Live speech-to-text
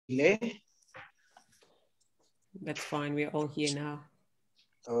delay. That's fine. We're all here now.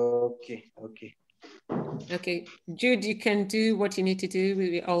 Okay. Okay, Jude, you can do what you need to do.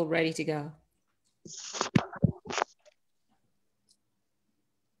 We're all ready to go.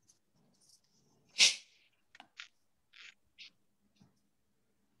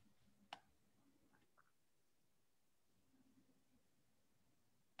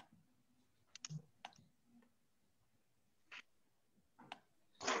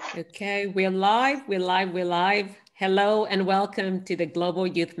 Okay, we're live. Hello and welcome to the Global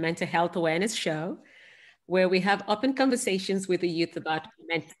Youth Mental Health Awareness Show, where we have open conversations with the youth about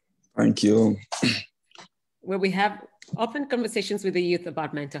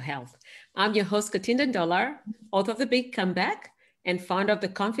mental health. I'm your host, KATINDA, author of The Big Comeback and founder of the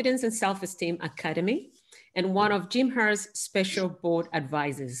Confidence and Self-Esteem Academy and one of GYMHA's special board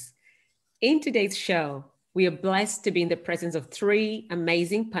advisors. In today's show, we are blessed to be in the presence of three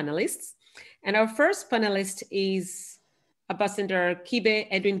amazing panelists. And our first panelist is Ambassador Kibe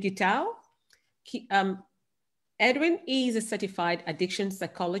Edwin Gitau. Edwin is a certified addiction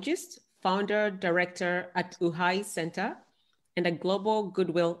psychologist, founder, director at Uhai Center, and a global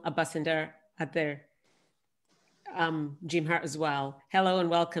goodwill ambassador at the GYMHA as well. Hello and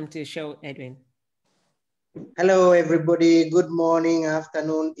welcome to the show, Edwin. Hello, everybody. Good morning,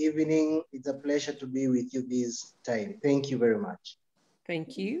 afternoon, evening. It's a pleasure to be with you this time. Thank you very much.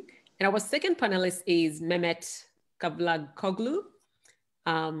 Thank you. And our second panelist is Mehmet Kavlagoglu.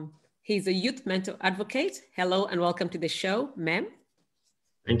 He's a youth mental advocate. Hello and welcome to the show, Mem.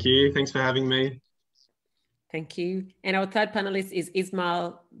 Thank you. Thanks for having me. Thank you. And our third panelist is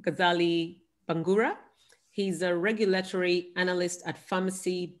Ismail Ghazali Bangura. He's a regulatory analyst at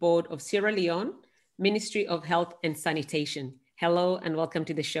Pharmacy Board of Sierra Leone, Ministry of Health and Sanitation. Hello and welcome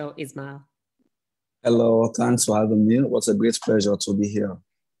to the show, Ismail. Hello, thanks for having me. It was a great pleasure to be here.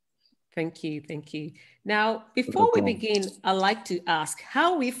 Thank you. Now, before we begin, I'd like to ask,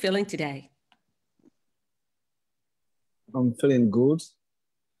 how are we feeling today? I'm feeling good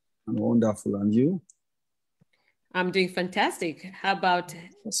and wonderful. And you? I'm doing fantastic. How about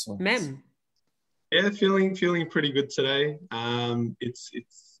Mem? Yeah, feeling pretty good today. It's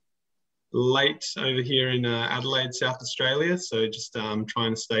late over here in Adelaide, South Australia, so just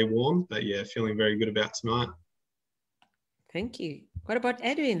trying to stay warm, but yeah, feeling very good about tonight. Thank you. What about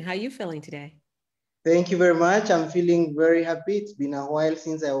Edwin? How are you feeling today? Thank you very much. I'm feeling very happy. It's been a while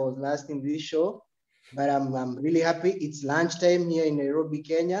since I was last in this show, but I'm really happy. It's lunchtime here in Nairobi,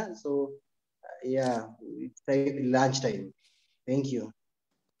 Kenya, so yeah, it's lunchtime. Thank you.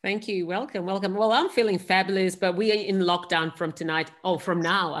 Thank you. Welcome. Well, I'm feeling fabulous, but we are in lockdown from tonight, from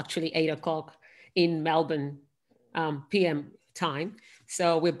now, actually 8 o'clock in Melbourne PM time.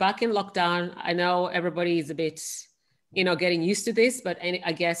 So we're back in lockdown. I know everybody is a bit, getting used to this, but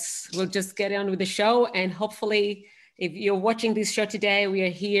I guess we'll just get on with the show. And hopefully, if you're watching this show today, we are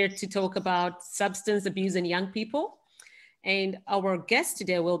here to talk about substance abuse in young people. And our guest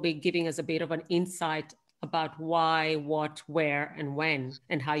today will be giving us a bit of an insight about why, what, where, and when,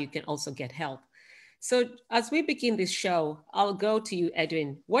 and how you can also get help. So as we begin this show, I'll go to you,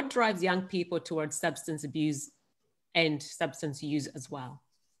 Edwin. What drives young people towards substance abuse and substance use as well?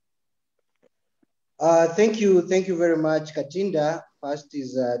 Thank you very much, KATINDA. First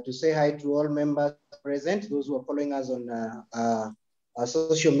is to say hi to all members present, those who are following us on our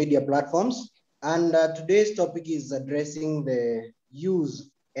social media platforms. And today's topic is addressing the use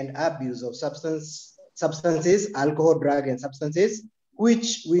and abuse of substances, alcohol, drug, and substances,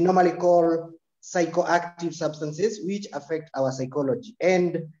 which we normally call psychoactive substances, which affect our psychology.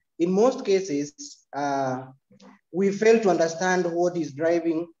 And in most cases, we fail to understand what is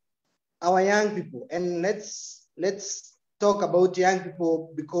driving our young people. And let's talk about young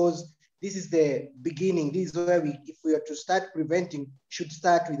people, because this is the beginning. This is where if we are to start preventing, should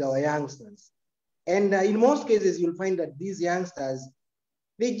start with our youngsters. And in most cases, you'll find that these youngsters,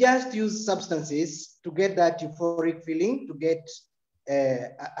 they just use substances to get that euphoric feeling, to get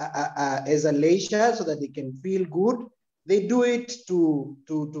as a leisure so that they can feel good. They do it to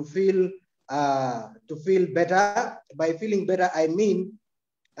feel better. By feeling better, I mean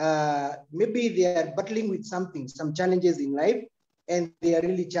maybe they are battling with something, some challenges in life, and they are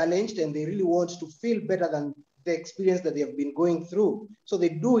really challenged and they really want to feel better than the experience that they have been going through. So they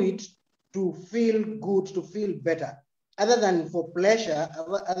do it to feel good, to feel better. Other than for pleasure,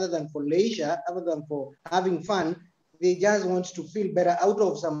 other than for leisure, other than for having fun, they just want to feel better out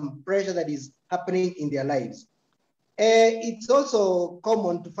of some pressure that is happening in their lives. It's also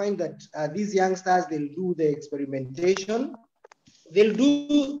common to find that these youngsters, they'll do the experimentation. They'll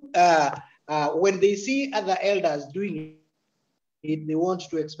do, when they see other elders doing they want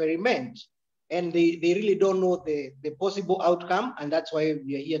to experiment, and they really don't know the possible outcome, and that's why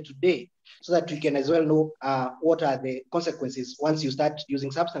we are here today, so that we can as well know what are the consequences once you start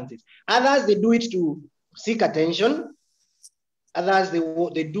using substances. Others, they do it to seek attention. Others,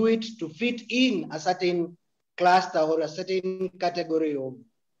 they do it to fit in a certain cluster or a certain category of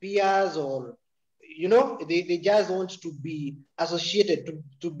peers, or they just want to be associated,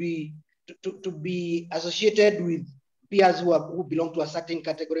 to be associated with peers who belong to a certain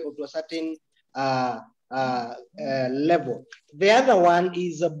category or to a certain level. The other one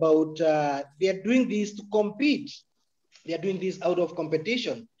is about they are doing this to compete. They are doing this out of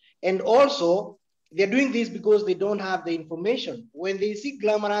competition, and also they're doing this because they don't have the information. When they see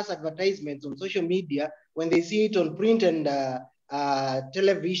glamorous advertisements on social media, when they see it on print and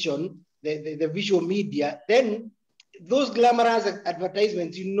television, the visual media, then those glamorous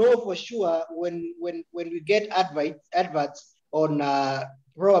advertisements, for sure, when we get adverts on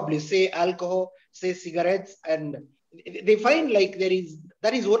probably say alcohol, say cigarettes, and they find like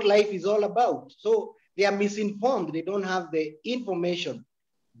that is what life is all about. So they are misinformed. They don't have the information.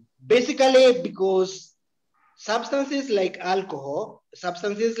 Basically, because substances like alcohol,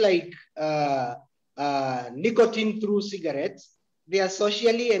 substances like nicotine through cigarettes, they are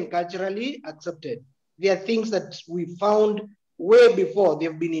socially and culturally accepted. They are things that we found way before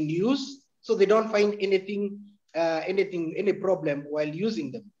they've been in use, so they don't find any problem while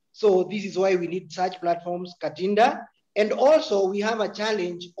using them. So this is why we need such platforms, KATINDA. And also we have a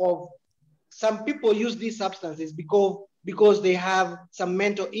challenge of some people use these substances because they have some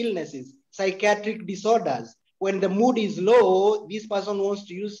mental illnesses, psychiatric disorders. When the mood is low, this person wants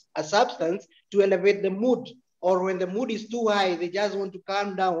to use a substance to elevate the mood. Or when the mood is too high, they just want to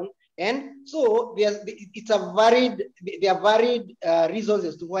calm down. And so there are varied reasons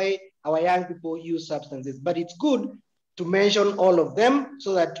as to why our young people use substances. But it's good to mention all of them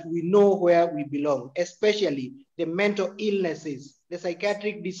so that we know where we belong, especially the mental illnesses, the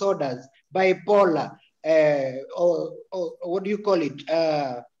psychiatric disorders, bipolar, or what do you call it?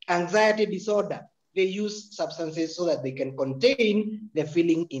 Anxiety disorder. They use substances so that they can contain the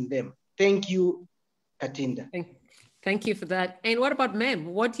feeling in them. Thank you, KATINDA. Thank you for that. And what about Mem?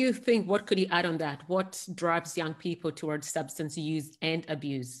 What do you think? What could you add on that? What drives young people towards substance use and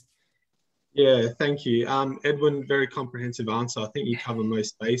abuse? Yeah, thank you. Edwin, very comprehensive answer. I think you cover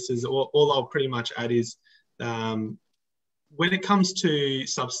most bases. All I'll pretty much add is when it comes to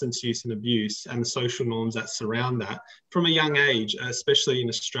substance use and abuse and the social norms that surround that, from a young age, especially in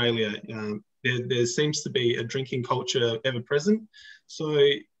Australia, there seems to be a drinking culture ever present. So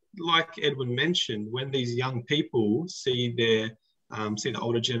like Edwin mentioned, when these young people see the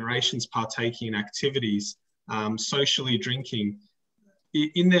older generations partaking in activities, socially drinking,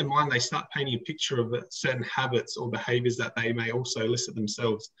 in their mind, they start painting a picture of certain habits or behaviors that they may also elicit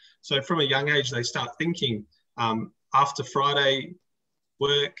themselves. So from a young age, they start thinking, after Friday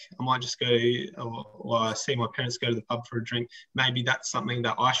work, I might just go, or I see my parents go to the pub for a drink. Maybe that's something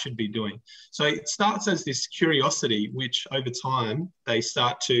that I should be doing. So it starts as this curiosity, which over time, they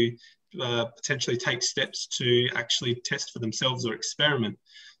start to potentially take steps to actually test for themselves or experiment.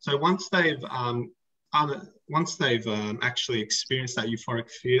 So once they've actually experienced that euphoric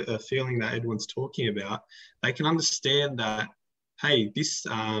feeling that Edwin's talking about, they can understand that, hey, this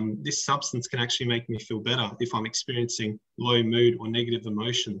substance can actually make me feel better if I'm experiencing low mood or negative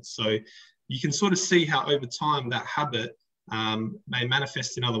emotions. So you can sort of see how over time that habit may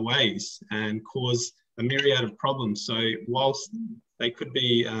manifest in other ways and cause a myriad of problems. So whilst they could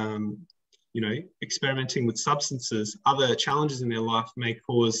be, experimenting with substances, other challenges in their life may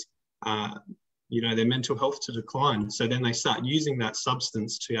cause their mental health to decline. So then they start using that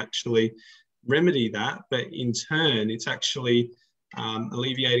substance to actually remedy that. But in turn, it's actually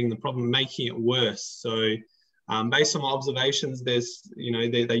alleviating the problem, making it worse. So based on my observations, there's,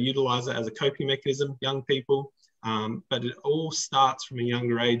 they utilize it as a coping mechanism, young people. But it all starts from a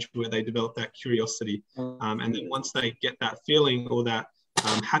younger age where they develop that curiosity. And then once they get that feeling or that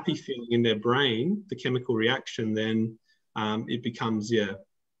happy feeling in their brain, the chemical reaction, then it becomes,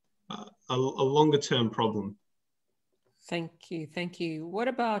 a longer term problem. Thank you. What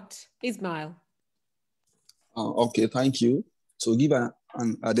about Ismail? Okay, thank you. To give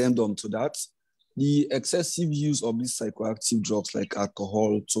an addendum to that, the excessive use of these psychoactive drugs like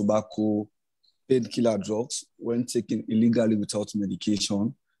alcohol, tobacco, painkiller drugs, when taken illegally without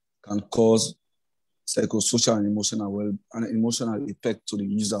medication, can cause psychosocial and emotional effect to the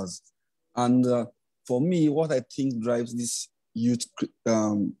users. And for me, what I think drives this youth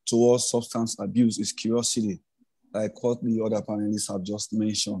towards substance abuse is curiosity, like what the other panelists have just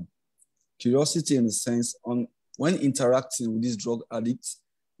mentioned. Curiosity in the sense when interacting with these drug addicts,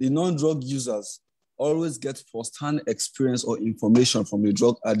 the non-drug users always get first-hand experience or information from the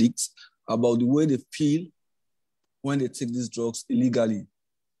drug addicts about the way they feel when they take these drugs illegally.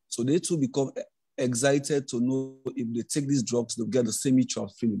 So they too become excited to know if they take these drugs, they'll get the same mutual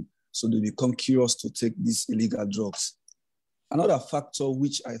feeling. So they become curious to take these illegal drugs. Another factor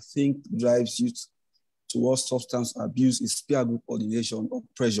which I think drives youth towards substance abuse is peer group coordination or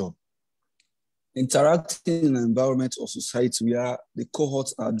pressure. Interacting in an environment or society where the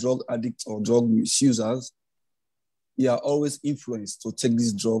cohorts are drug addicts or drug misusers, they are always influenced to take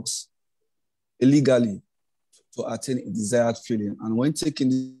these drugs illegally to attain a desired feeling. And when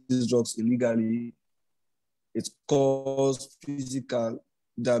taking these drugs illegally, it causes physical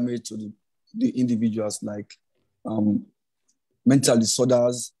damage to the individuals, like mental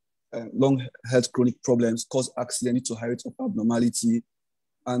disorders, long health chronic problems, cause accident to high rate of abnormality.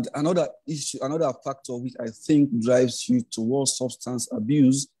 And another issue, another factor which I think drives you towards substance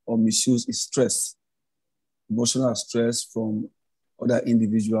abuse or misuse is stress. Emotional stress from other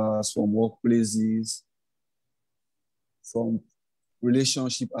individuals, from workplaces, from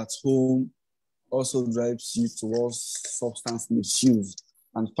relationship at home, also drives you towards substance misuse.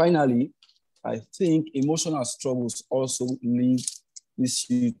 And finally, I think emotional struggles also lead this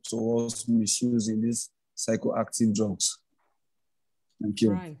youth towards misusing these psychoactive drugs. Thank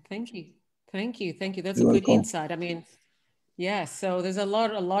you. Right, thank you. Thank you, thank you. That's You're a good welcome. insight. I mean, yeah, so there's a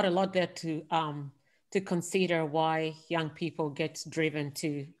lot there to consider why young people get driven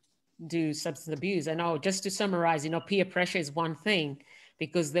to do substance abuse. I know, just to summarize, peer pressure is one thing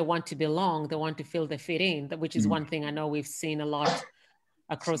because they want to belong, they want to feel they fit in, which is one thing I know we've seen a lot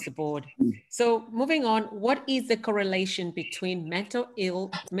across the board. So moving on, what is the correlation between mental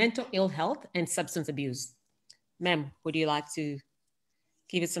ill health and substance abuse? Ma'am, would you like to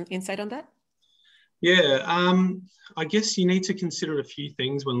give us some insight on that? Yeah, I guess you need to consider a few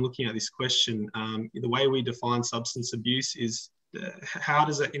things when looking at this question. The way we define substance abuse is how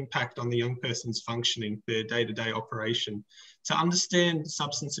does it impact on the young person's functioning, their day-to-day operation? To understand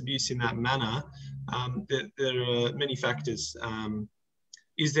substance abuse in that manner, there are many factors.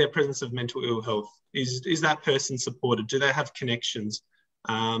 Is there presence of mental ill health? Is that person supported? Do they have connections?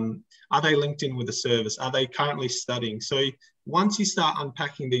 Are they linked in with a service? Are they currently studying? So once you start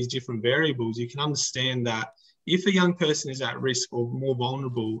unpacking these different variables, you can understand that if a young person is at risk or more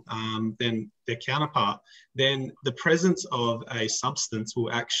vulnerable than their counterpart, then the presence of a substance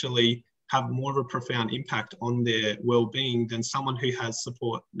will actually have more of a profound impact on their well-being than someone who has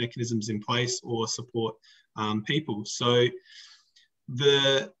support mechanisms in place or support people. So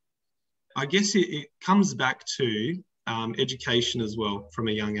I guess it comes back to education as well from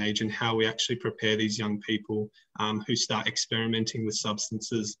a young age and how we actually prepare these young people who start experimenting with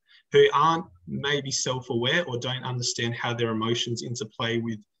substances, who aren't maybe self-aware or don't understand how their emotions interplay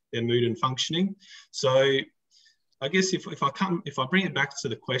with their mood and functioning. So I guess if I bring it back to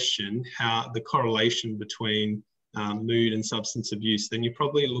the question, how the correlation between mood and substance abuse, then you're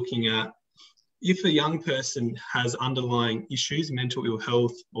probably looking at if a young person has underlying issues, mental ill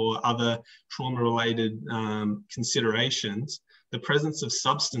health or other trauma-related considerations, the presence of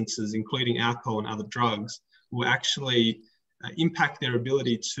substances, including alcohol and other drugs, will actually impact their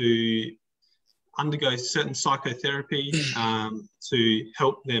ability to undergo certain psychotherapy to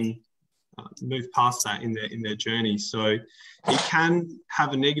help them move past that in their journey. So it can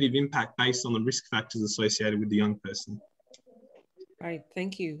have a negative impact based on the risk factors associated with the young person. Right,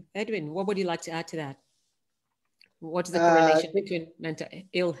 thank you. Edwin, what would you like to add to that? What's the correlation between mental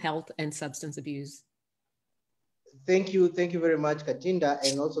ill health and substance abuse? Thank you very much, KATINDA,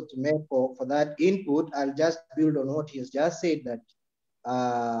 and also to Meg for that input. I'll just build on what he has just said, that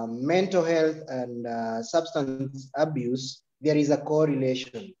mental health and substance abuse, there is a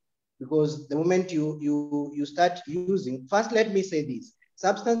correlation, because the moment you start using, first let me say this,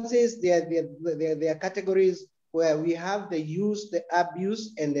 substances, they are categories where we have the use, the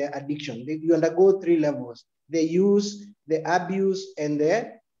abuse, and the addiction. You undergo 3 levels: the use, the abuse, and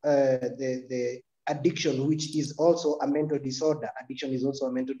the addiction, which is also a mental disorder. Addiction is also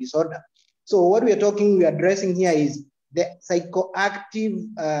a mental disorder. So what we're addressing here is the psychoactive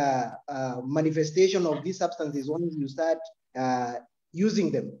manifestation of these substances once you start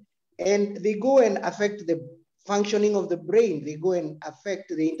using them. And they go and affect the functioning of the brain. They go and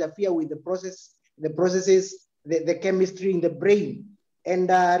they interfere with the processes, the chemistry in the brain. And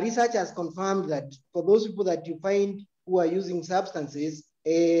research has confirmed that for those people that you find who are using substances,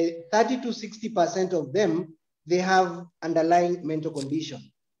 30 to 60% of them, they have underlying mental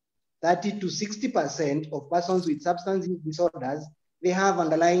condition. 30 to 60% of persons with substance use disorders, they have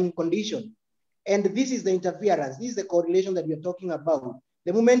underlying condition. And this is the interference. This is the correlation that we are talking about.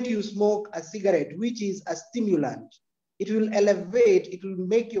 The moment you smoke a cigarette, which is a stimulant, it will elevate, it will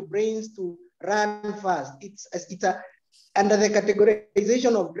make your brains to run fast. It's under the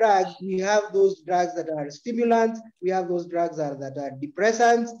categorization of drugs, we have those drugs that are stimulants, we have those drugs that are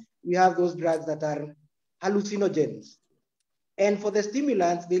depressants, we have those drugs that are hallucinogens. And for the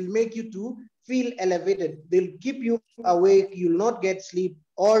stimulants, they'll make you to feel elevated. They'll keep you awake, you'll not get sleep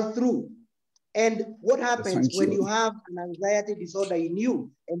all through. And what happens when you have an anxiety disorder in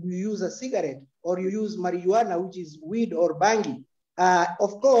you and you use a cigarette or you use marijuana, which is weed or bangi?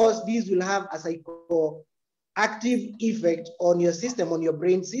 Of course, these will have a psychoactive effect on your system, on your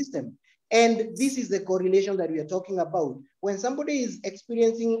brain system. And this is the correlation that we are talking about. When somebody is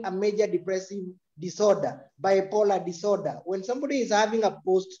experiencing a major depressive disorder, bipolar disorder, when somebody is having a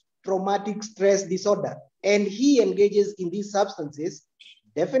post-traumatic stress disorder, and he engages in these substances,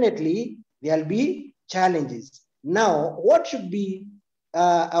 definitely there'll be challenges. Now, what should be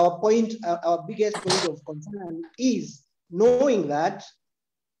our biggest point of concern is knowing that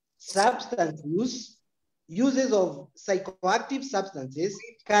substance uses of psychoactive substances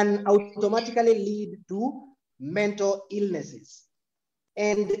can automatically lead to mental illnesses.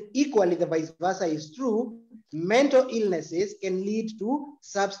 And equally, the vice versa is true. Mental illnesses can lead to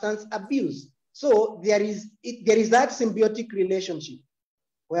substance abuse. So there is that symbiotic relationship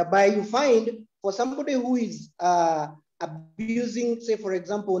whereby you find for somebody who is abusing, say, for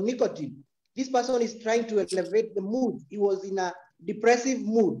example, nicotine, this person is trying to elevate the mood. He was in a depressive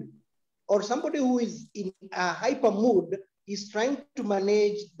mood. Or somebody who is in a hyper mood is trying to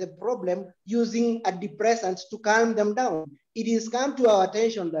manage the problem using a depressant to calm them down. It has come to our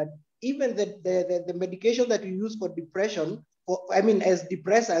attention that even the medication that we use for depression, as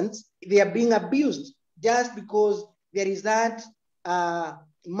depressants, they are being abused just because there is that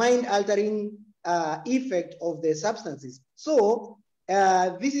mind-altering effect of the substances. So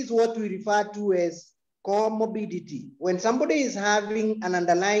this is what we refer to as comorbidity. When somebody is having an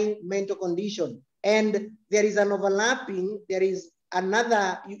underlying mental condition and there is an overlapping, there is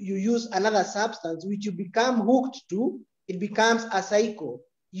another, you use another substance which you become hooked to, it becomes a cycle.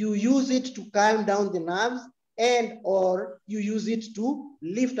 You use it to calm down the nerves or you use it to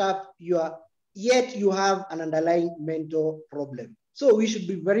lift up yet you have an underlying mental problem. So we should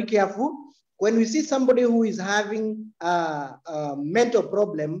be very careful. When we see somebody who is having a mental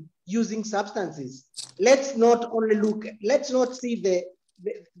problem using substances, let's not see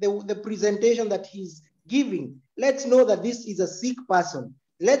the presentation that he's giving. Let's know that this is a sick person.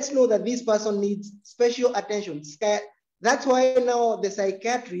 Let's know that this person needs special attention. That's why now the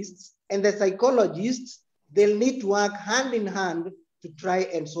psychiatrists and the psychologists, they'll need to work hand in hand to try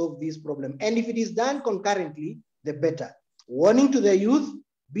and solve this problem. And if it is done concurrently, the better. Warning to the youth,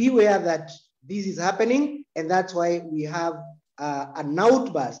 beware that this is happening, and that's why we have an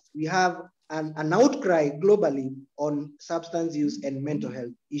outburst. We have an outcry globally on substance use and mental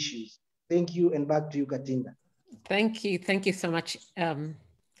health issues. Thank you, and back to you, Katinda. Thank you. Thank you so much,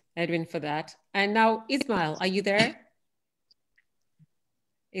 Edwin, for that. And now, Ismail, are you there?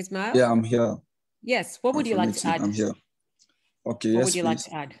 Ismail? Yeah, I'm here. Yes, what would you like to add? I'm here. Okay, what would you like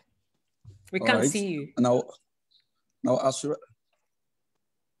to add? We can't see you. Now as we...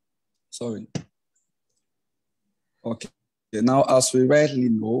 Sorry. Okay. Now, as we rightly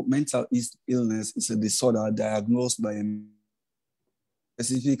know, mental illness is a disorder diagnosed by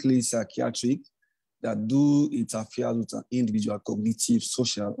specifically psychiatric that do interfere with an individual cognitive,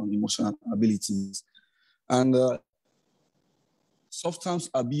 social, and emotional abilities. And substance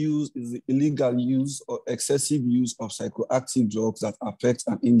abuse is the illegal use or excessive use of psychoactive drugs that affect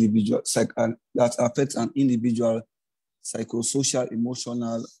an individual psychosocial,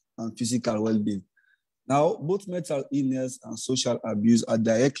 emotional, and physical well-being. Now, both mental illness and social abuse are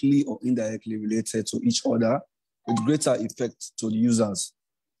directly or indirectly related to each other with greater effect to the users.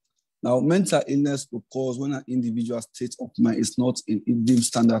 Now, mental illness occurs when an individual's state of mind is not in deemed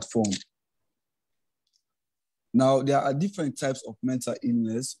standard form. Now, there are different types of mental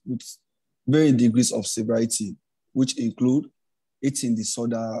illness with varying degrees of severity, which include eating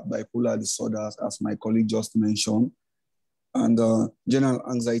disorder, bipolar disorders, as my colleague just mentioned, and general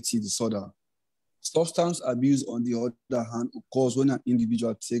anxiety disorder. Substance abuse, on the other hand, occurs when an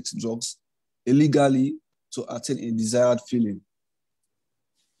individual takes drugs illegally to attain a desired feeling.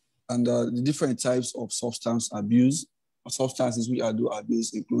 And the different types of substance abuse, substances we do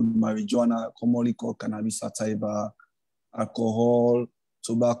abuse include marijuana, commonly called cannabis sativa, alcohol,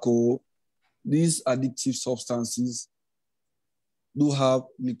 tobacco. These addictive substances do have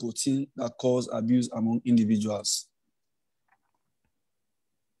nicotine that cause abuse among individuals.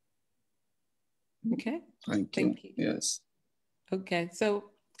 Okay. Thank you. Thank you. Yes. Okay.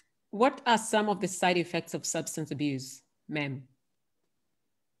 So what are some of the side effects of substance abuse, ma'am?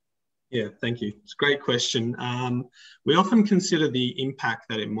 Yeah, thank you. It's a great question. We often consider the impact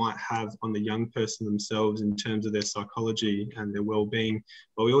that it might have on the young person themselves in terms of their psychology and their well-being,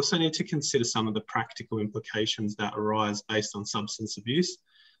 but we also need to consider some of the practical implications that arise based on substance abuse.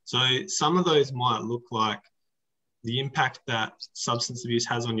 So some of those might look like the impact that substance abuse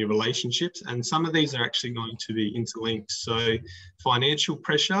has on your relationships, and some of these are actually going to be interlinked. So financial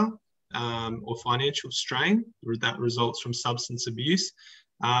pressure or financial strain that results from substance abuse.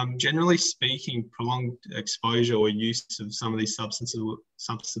 Generally speaking, prolonged exposure or use of some of these substances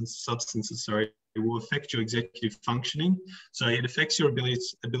will affect your executive functioning. So it affects your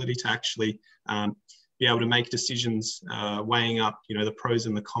ability to actually be able to make decisions, weighing up, the pros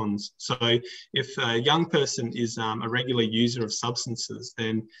and the cons. So if a young person is a regular user of substances,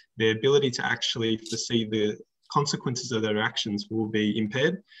 then their ability to actually foresee the consequences of their actions will be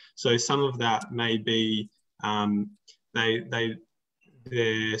impaired. So some of that may be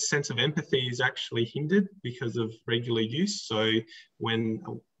their sense of empathy is actually hindered because of regular use. So when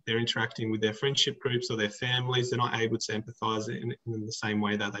they're interacting with their friendship groups or their families, they're not able to empathise in the same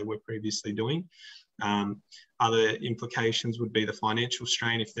way that they were previously doing. Other implications would be the financial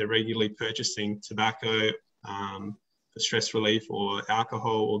strain if they're regularly purchasing tobacco for stress relief, or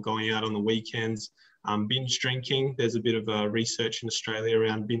alcohol, or going out on the weekends. Binge drinking, there's a bit of research in Australia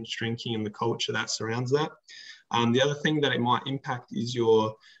around binge drinking and the culture that surrounds that. The other thing that it might impact is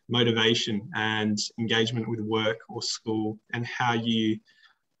your motivation and engagement with work or school, and how you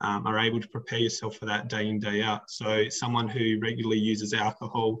are able to prepare yourself for that day in, day out. So someone who regularly uses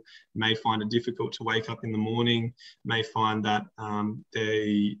alcohol may find it difficult to wake up in the morning, may find that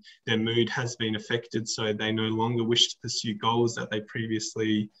their mood has been affected, so they no longer wish to pursue goals that they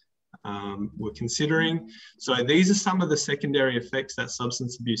previously were considering. So these are some of the secondary effects that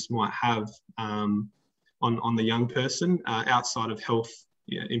substance abuse might have on the young person, outside of health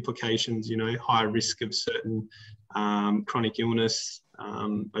implications, higher risk of certain chronic illness,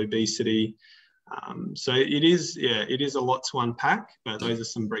 obesity. So it is a lot to unpack, but those are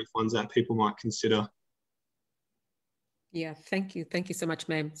some brief ones that people might consider. Yeah, thank you. Thank you so much,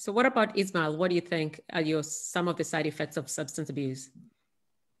 ma'am. So what about Ismail? What do you think are some of the side effects of substance abuse?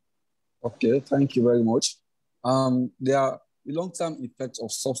 Okay, thank you very much. The long-term effects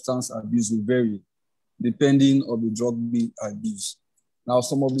of substance abuse will vary depending on the drug being abused. Now,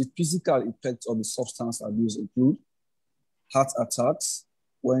 some of the physical effects of the substance abuse include heart attacks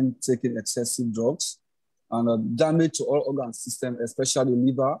when taking excessive drugs, and damage to all organ systems, especially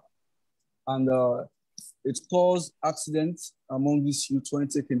liver, and it causes accidents among these youth when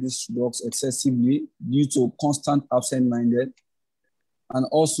taking these drugs excessively due to constant absent-minded, and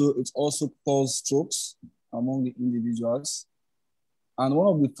it also causes strokes among the individuals. And one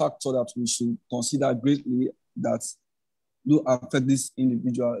of the factors that we should consider greatly that do affect this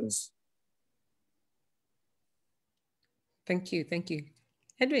individual is. Thank you. Thank you.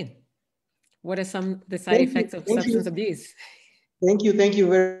 Edwin, what are some of the side effects of substance abuse? Thank you. Thank you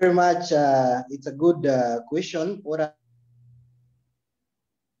very much. It's a good question.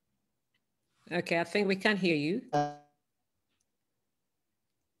 Okay, I think we can't hear you.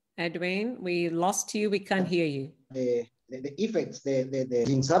 Edwin, we lost you. We can't hear you. The effects,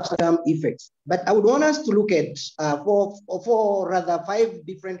 the substance effects. But I would want us to look at four rather 5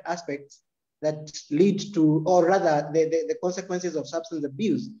 different aspects that lead to, or rather the consequences of substance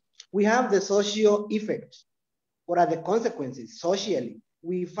abuse. We have the social effect. What are the consequences socially?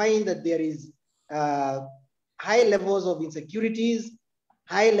 We find that there is high levels of insecurities,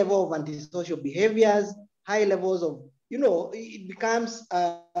 high level of antisocial behaviors, high levels of, it becomes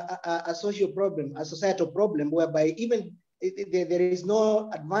a social problem, a societal problem, whereby even there is no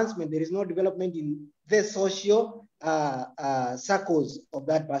advancement, there is no development in the social circles of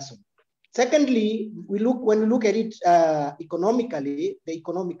that person. Secondly, when we look at it economically, the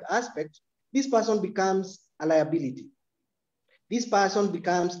economic aspect, this person becomes a liability. This person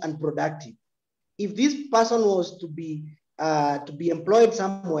becomes unproductive. If this person was to be employed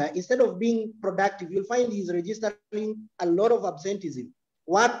somewhere, instead of being productive, you'll find he's registering a lot of absenteeism.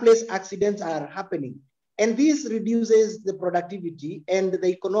 Workplace accidents are happening. And this reduces the productivity, and the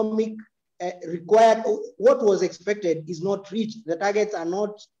economic required, what was expected is not reached. The targets are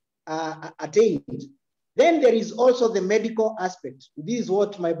not attained. Then there is also the medical aspect. This is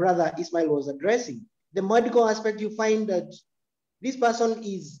what my brother Ismail was addressing. The medical aspect, you find that this person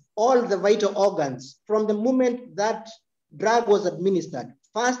is all the vital organs from the moment that drug was administered.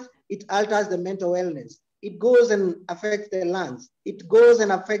 First, it alters the mental wellness. it goes and affects the lungs. It goes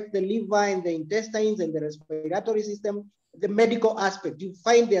and affects the liver and the intestines and the respiratory system, the medical aspect. You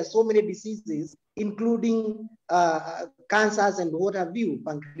find there are so many diseases, including cancers and what have you,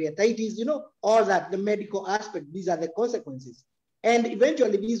 pancreatitis, you know, all that, the medical aspect. These are the consequences. And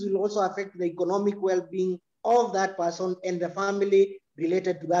eventually, these will also affect the economic well-being of that person and the family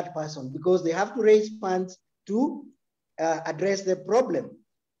related to that person, because they have to raise funds to address the problem.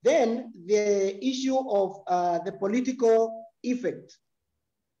 Then the issue of the political effect.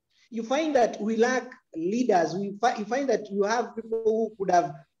 You find that we lack leaders. You find that you have people who could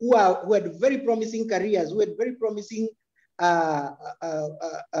have, who had very promising careers, who had very promising, what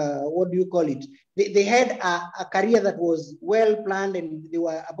do you call it? They had a career that was well planned and they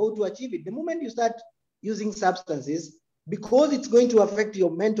were about to achieve it. The moment you start using substances, because it's going to affect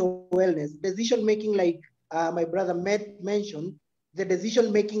your mental wellness, decision making, like my brother mentioned, the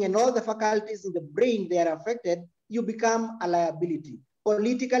decision making and all the faculties in the brain, they are affected, you become a liability.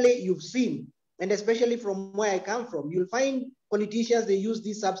 Politically, you've seen, and especially from where I come from, you'll find politicians, they use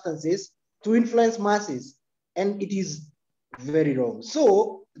these substances to influence masses, and it is very wrong.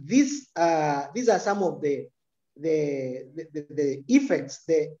 So these are some of the effects,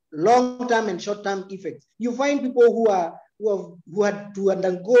 the long-term and short-term effects. You find people who had to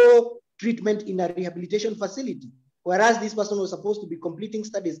undergo treatment in a rehabilitation facility, whereas this person was supposed to be completing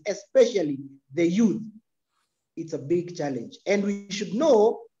studies, especially the youth. It's a big challenge. And we should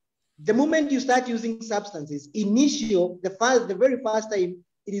know, the moment you start using substances, the very first time,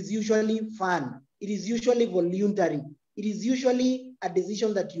 it is usually fun. It is usually voluntary. It is usually a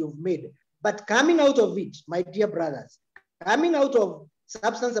decision that you've made. But coming out of it, my dear brothers, coming out of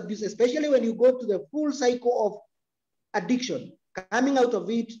substance abuse, especially when you go to the full cycle of addiction, coming out of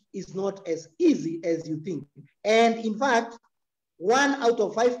it is not as easy as you think. And in fact, 1 out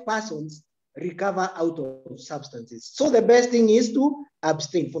of 5 persons recover out of substances. So the best thing is to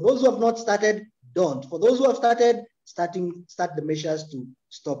abstain. For those who have not started, don't. For those who have started, start the measures to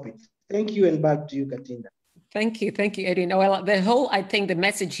stop it. Thank you, and back to you, Katinda. Thank you, Edwin. Well, I think the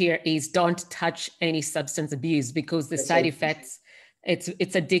message here is don't touch any substance abuse, because the side effects, it's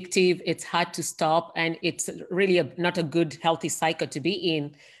addictive, it's hard to stop, and it's really not a good, healthy cycle to be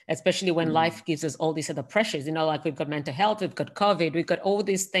in, especially when life gives us all these other pressures. You know, like we've got mental health, we've got COVID, we've got all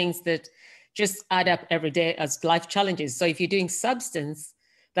these things that just add up every day as life challenges. So if you're doing substance,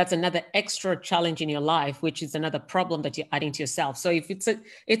 that's another extra challenge in your life, which is another problem that you're adding to yourself. So if it's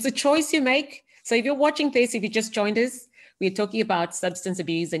a choice you make. So if you're watching this, if you just joined us, we're talking about substance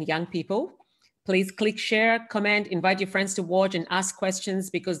abuse and young people. Please click share, comment, invite your friends to watch and ask questions,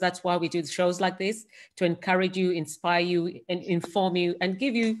 because that's why we do shows like this, to encourage you, inspire you, and inform you, and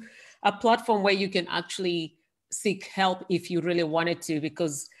give you a platform where you can actually seek help if you really wanted to,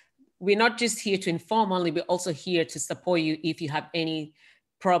 because we're not just here to inform only, we're also here to support you if you have any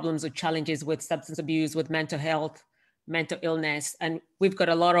problems or challenges with substance abuse, with mental health, mental illness. And we've got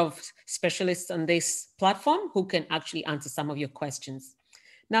a lot of specialists on this platform who can actually answer some of your questions.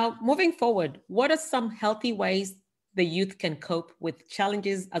 Now, moving forward, what are some healthy ways the youth can cope with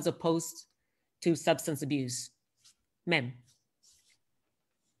challenges as opposed to substance abuse? Mem.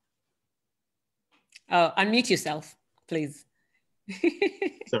 Unmute yourself, please.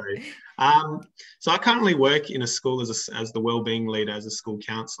 Sorry. So I currently work in a school as the wellbeing leader, as a school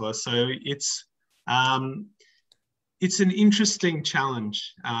counsellor. So it's an interesting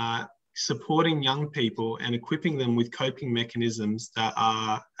challenge, supporting young people and equipping them with coping mechanisms that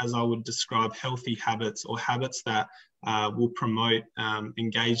are, as I would describe, healthy habits, or habits that will promote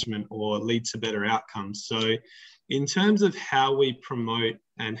engagement or lead to better outcomes. So in terms of how we promote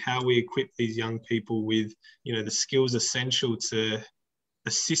and how we equip these young people with, the skills essential to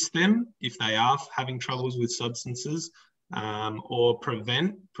assist them if they are having troubles with substances, or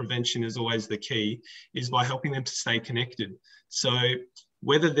prevention is always the key, is by helping them to stay connected. So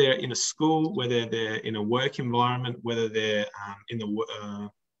whether they're in a school, whether they're in a work environment, whether they're in the,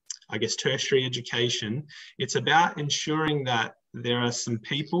 tertiary education, it's about ensuring that there are some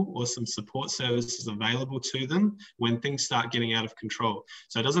people or some support services available to them when things start getting out of control.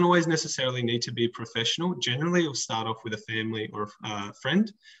 So it doesn't always necessarily need to be a professional. Generally, it'll start off with a family or a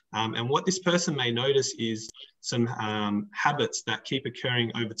friend. And what this person may notice is some habits that keep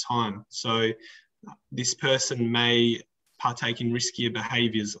occurring over time. So this person may partake in riskier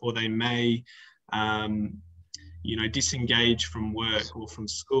behaviours, or they may disengage from work or from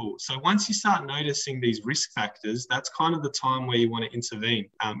school. So once you start noticing these risk factors, that's kind of the time where you want to intervene.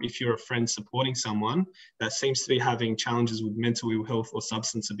 If you're a friend supporting someone that seems to be having challenges with mental ill health or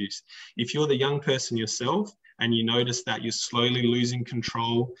substance abuse, if you're the young person yourself and you notice that you're slowly losing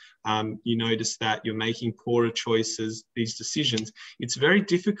control, you notice that you're making poorer choices, these decisions, it's very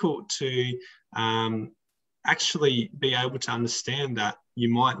difficult to actually be able to understand that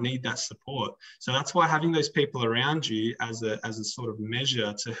you might need that support. So that's why having those people around you as a sort of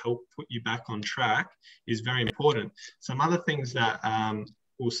measure to help put you back on track is very important. Some other things that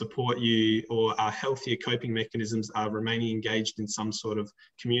will support you or are healthier coping mechanisms are remaining engaged in some sort of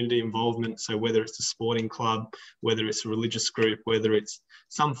community involvement. So whether it's a sporting club, whether it's a religious group, whether it's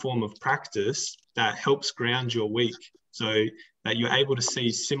some form of practice that helps ground your week, so that you're able to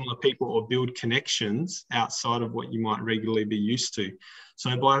see similar people or build connections outside of what you might regularly be used to.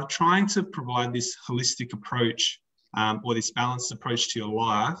 So by trying to provide this holistic approach or this balanced approach to your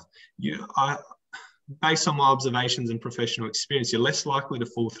life, based on my observations and professional experience, you're less likely to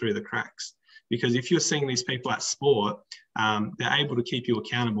fall through the cracks. Because if you're seeing these people at sport, they're able to keep you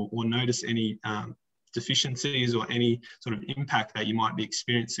accountable or notice any deficiencies or any sort of impact that you might be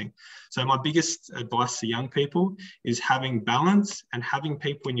experiencing. So my biggest advice to young people is having balance and having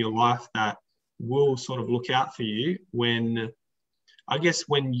people in your life that will sort of look out for you when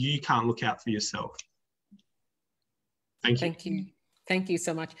you can't look out for yourself. Thank you. Thank you. Thank you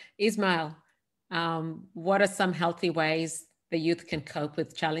so much. Ismail, what are some healthy ways the youth can cope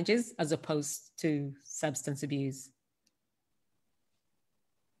with challenges as opposed to substance abuse?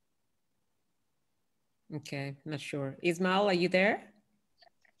 Okay, not sure. Ismail, are you there?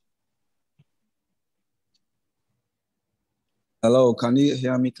 Hello, can you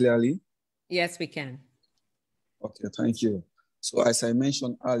hear me clearly? Yes, we can. Okay, thank you. So as I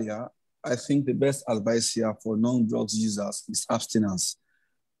mentioned earlier, I think the best advice here for non-drugs users is abstinence.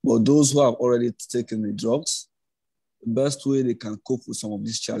 But those who have already taken the drugs, the best way they can cope with some of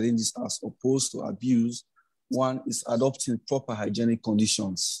these challenges as opposed to abuse, one is adopting proper hygienic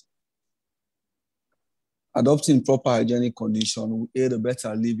conditions. Adopting proper hygienic conditions will aid a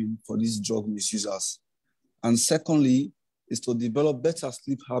better living for these drug misusers. And secondly, is to develop better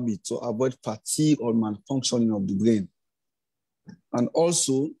sleep habits to avoid fatigue or malfunctioning of the brain. And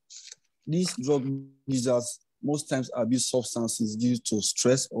also, these drug users most times abuse substances due to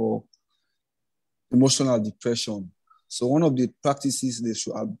stress or emotional depression. So one of the practices they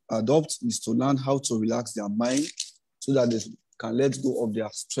should adopt is to learn how to relax their mind so that they can let go of their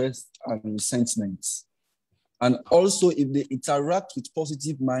stress and resentments. And also, if they interact with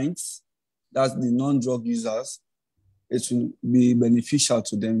positive minds, that's the non-drug users, it will be beneficial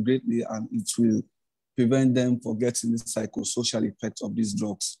to them greatly and it will prevent them from getting the psychosocial effects of these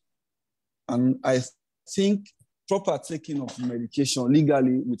drugs. And I think proper taking of medication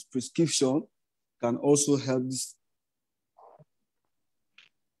legally with prescription can also help this.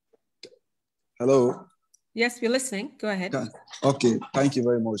 Hello? Yes, we're listening. Go ahead. Okay, thank you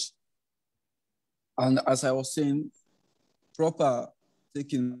very much. And as I was saying, proper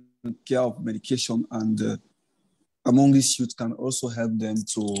taking care of medication and among these youth can also help them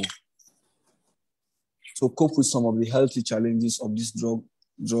to cope with some of the healthy challenges of these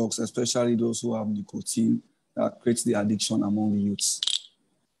drugs, especially those who have nicotine that creates the addiction among the youths.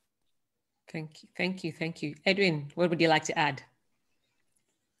 Thank you, thank you, thank you. Edwin, what would you like to add?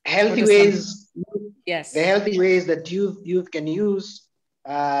 Healthy ways. Yes. The healthy ways that youth can use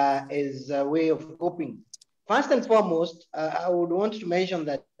is a way of coping. First and foremost, I would want to mention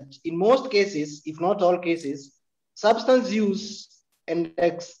that in most cases, if not all cases, substance use and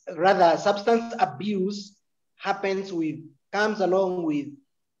rather substance abuse comes along with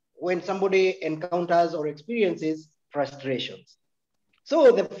when somebody encounters or experiences frustrations.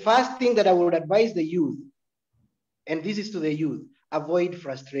 So the first thing that I would advise the youth, and this is to the youth, avoid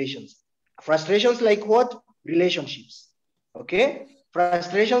frustrations. Frustrations like what? Relationships, okay?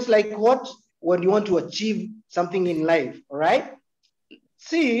 Frustrations like what? When you want to achieve something in life, all right?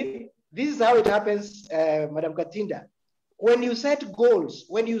 See, this is how it happens, Madam Katinda. When you set goals,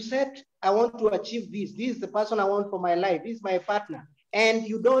 when you set, I want to achieve this is the person I want for my life, this is my partner, and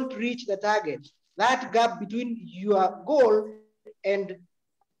you don't reach the target, that gap between your goal and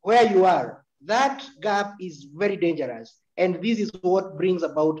where you are, that gap is very dangerous. And this is what brings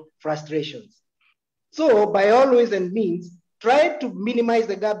about frustrations. So by all ways and means, try to minimize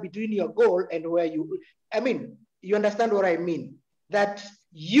the gap between your goal and where you understand what I mean? That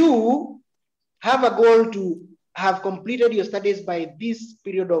you have a goal to have completed your studies by this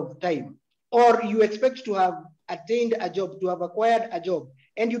period of time, or you expect to have attained a job, to have acquired a job,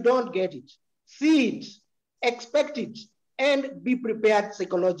 and you don't get it. See it expect it and be prepared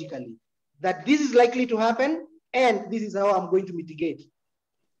psychologically that this is likely to happen and this is how I'm going to mitigate.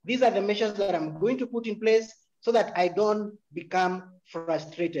 These are the measures that I'm going to put in place so that I don't become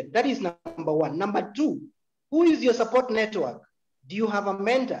frustrated. That is number one. Number two, who is your support network? Do you have a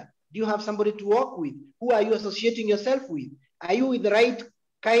mentor? Do you have somebody to work with? Who are you associating yourself with? Are you with the right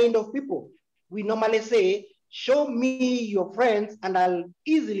kind of people? We normally say, show me your friends and I'll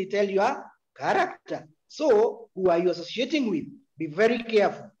easily tell your character. So who are you associating with? Be very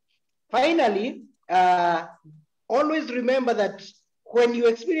careful. Finally, always remember that when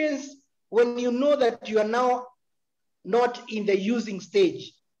you know that you are now not in the using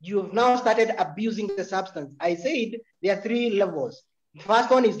stage, you have now started abusing the substance. I said there are 3 levels. The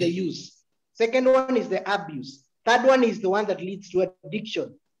first one is the use. Second one is the abuse. Third one is the one that leads to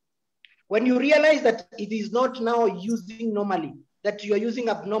addiction. When you realize that it is not now using normally, that you are using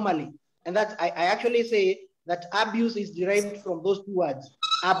abnormally, and that I actually say that abuse is derived from those 2 words,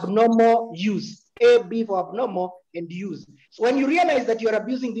 abnormal use, AB for abnormal and use. So when you realize that you're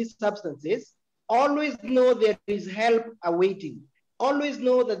abusing these substances, always know there is help awaiting. Always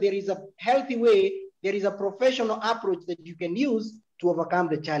know that there is a healthy way, there is a professional approach that you can use to overcome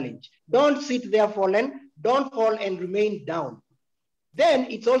the challenge. Don't sit there fallen, don't fall and remain down. Then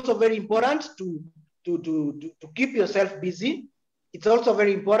it's also very important to keep yourself busy. It's also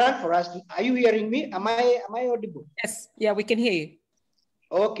very important for us to, are you hearing me? Am I audible? Yes, yeah, we can hear you.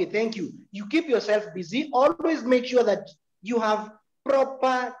 Okay, thank you. You keep yourself busy. Always make sure that you have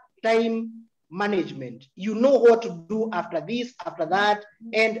proper time management. You know what to do after this, after that,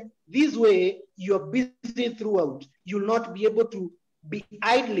 and this way you're busy throughout. You'll not be able to be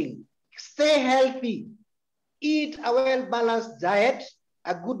idling. Stay healthy. Eat a well-balanced diet,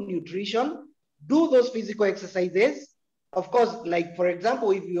 a good nutrition, do those physical exercises. Of course, like for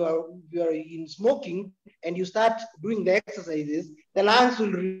example, if you are in smoking and you start doing the exercises, the lungs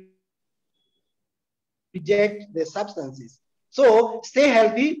will reject the substances. So stay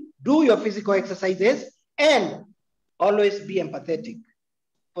healthy, do your physical exercises, and always be empathetic.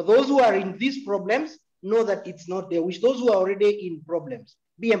 For those who are in these problems, know that it's not their wish. Those who are already in problems,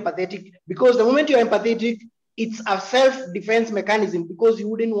 be empathetic, because the moment you're empathetic, it's a self-defense mechanism because you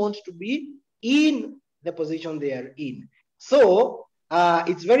wouldn't want to be in the position they are in. So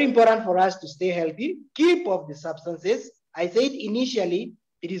it's very important for us to stay healthy, keep off the substances. I said initially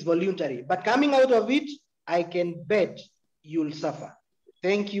it is voluntary, but coming out of it, I can bet you'll suffer.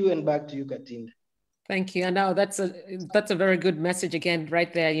 Thank you, and back to you, Katinda. Thank you. I know that's a very good message again,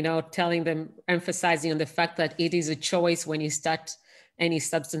 right there, you know, telling them, emphasizing on the fact that it is a choice when you start any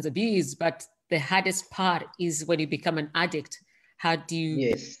substance abuse, but the hardest part is when you become an addict. How do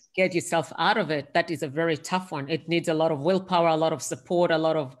you get yourself out of it? That is a very tough one. It needs a lot of willpower, a lot of support, a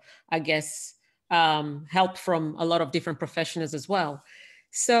lot of, I guess, help from a lot of different professionals as well.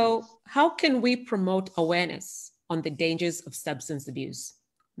 So how can we promote awareness on the dangers of substance abuse?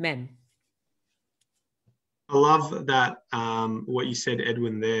 Men. I love that, what you said,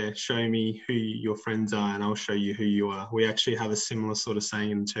 Edwin, there. Show me who your friends are and I'll show you who you are. We actually have a similar sort of saying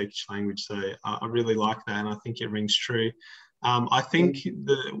in the Turkish language. So I really like that, and I think it rings true. I think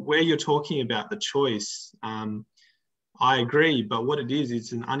where you're talking about the choice, I agree, but what it is,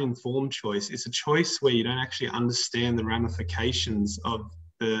 it's an uninformed choice. It's a choice where you don't actually understand the ramifications of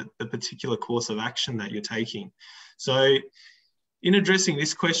the particular course of action that you're taking. So in addressing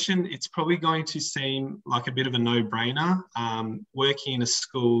this question, it's probably going to seem like a bit of a no-brainer. Working in a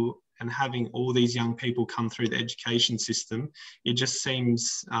school and having all these young people come through the education system, it just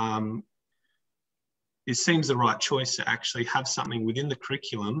seems the right choice to actually have something within the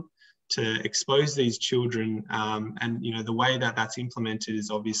curriculum to expose these children. And you know, the way that that's implemented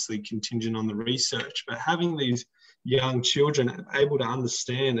is obviously contingent on the research, but having these young children able to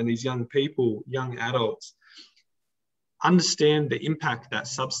understand, and these young people, young adults, understand the impact that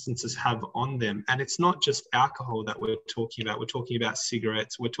substances have on them. And it's not just alcohol that we're talking about. We're talking about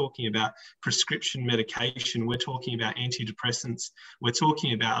cigarettes. We're talking about prescription medication. We're talking about antidepressants. We're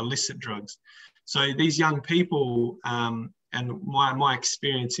talking about illicit drugs. So these young people, and my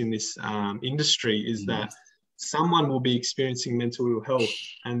experience in this industry is that someone will be experiencing mental ill health,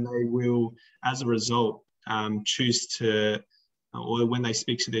 and they will, as a result, choose to, or when they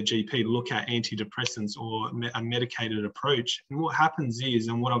speak to their GP, look at antidepressants or a medicated approach. And what happens is,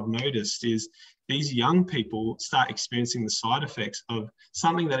 and what I've noticed is, these young people start experiencing the side effects of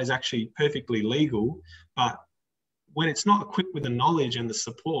something that is actually perfectly legal, but when it's not equipped with the knowledge and the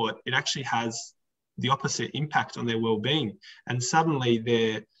support, it actually has the opposite impact on their well-being. And suddenly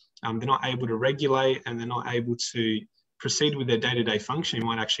they're not able to regulate, and they're not able to proceed with their day-to-day functioning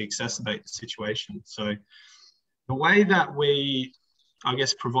might actually exacerbate the situation. So the way that we, I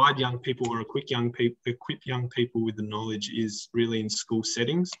guess, provide young people or equip young people with the knowledge is really in school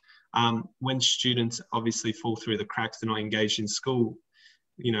settings. When students obviously fall through the cracks, they're not engaged in school,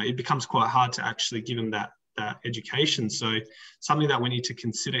 you know, it becomes quite hard to actually give them that education. So something that we need to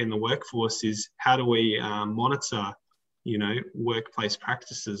consider in the workforce is how do we monitor, you know, workplace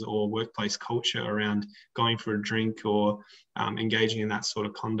practices or workplace culture around going for a drink or engaging in that sort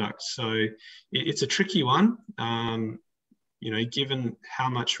of conduct. So it's a tricky one. You know, given how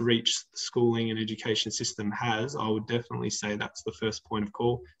much reach the schooling and education system has, I would definitely say that's the first point of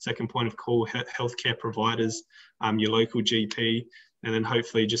call. Second point of call, healthcare providers, your local GP, and then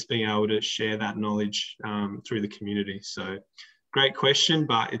hopefully just being able to share that knowledge through the community. So great question,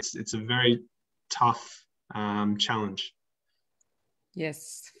 but it's a very tough challenge.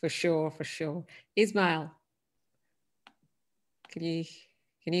 Yes, for sure, for sure. Ismail, can you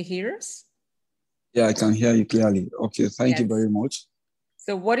hear us? Yeah, I can hear you clearly. Okay, thank you very much.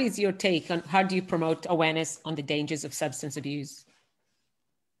 So what is your take on how do you promote awareness on the dangers of substance abuse?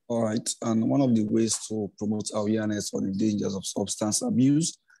 All right, and one of the ways to promote awareness on the dangers of substance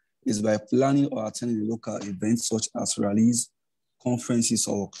abuse is by planning or attending local events such as rallies, conferences,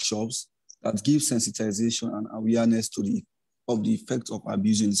 or workshops that give sensitization and awareness of the effect of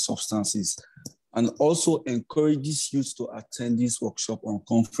abusing substances, and also encourages youth to attend these workshops or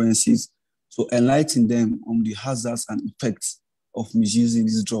conferences to enlighten them on the hazards and effects of misusing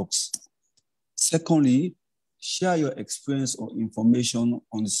these drugs. Secondly, share your experience or information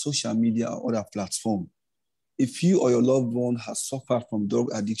on the social media or other platform. If you or your loved one has suffered from drug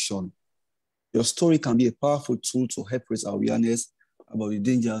addiction, your story can be a powerful tool to help raise awareness about the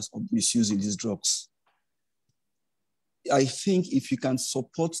dangers of misusing these drugs. I think if you can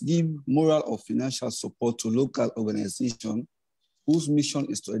give moral or financial support to local organizations whose mission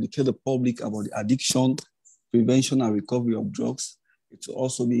is to educate the public about the addiction, prevention, and recovery of drugs, it will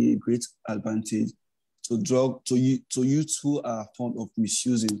also be a great advantage to youth who are fond of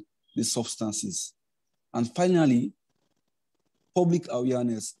misusing these substances. And finally, public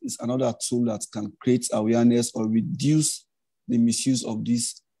awareness is another tool that can create awareness or reduce the misuse of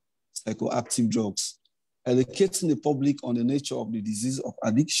these psychoactive drugs. Educating the public on the nature of the disease of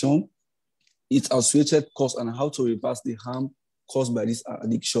addiction, its associated cause, and how to reverse the harm caused by this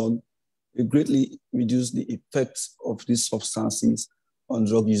addiction will greatly reduce the effects of these substances on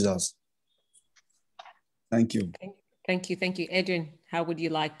drug users. Thank you. Thank you. Thank you. Edwin, how would you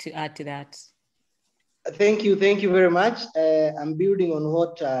like to add to that? Thank you very much. I'm building on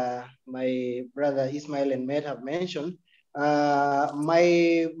what my brother Ismail and Matt have mentioned.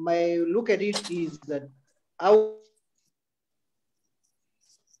 My look at it is that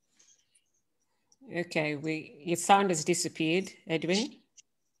your sound has disappeared, Edwin.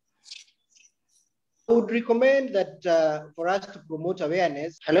 I would recommend that for us to promote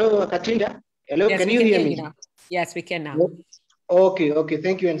awareness. Hello, Katinda. Hello, yes, can you hear me? Now. Yes, we can now. Okay,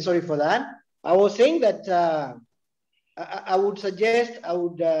 thank you, and sorry for that. I was saying that I would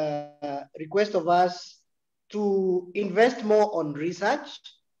request of us to invest more on research.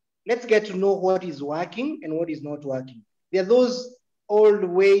 Let's get to know what is working and what is not working. There are those old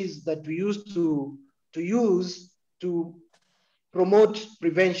ways that we used to use to promote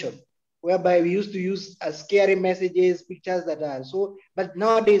prevention, whereby we used to use scary messages, pictures that are so, but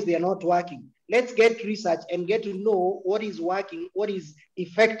nowadays they are not working. Let's get research and get to know what is working, what is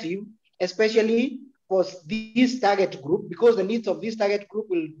effective, especially for this target group, because the needs of this target group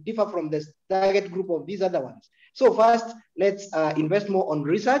will differ from the target group of these other ones. So first, let's invest more on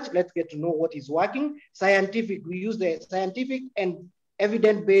research. Let's get to know what is working. Scientific, we use the scientific and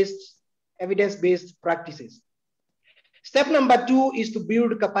evidence-based practices. Step number 2 is to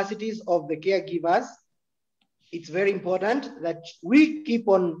build capacities of the caregivers. It's very important that we keep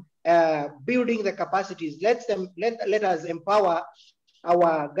on building the capacities. Let us empower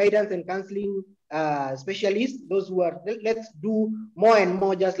our guidance and counseling specialists, those who are, let's do more and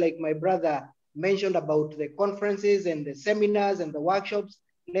more, just like my brother mentioned about the conferences and the seminars and the workshops.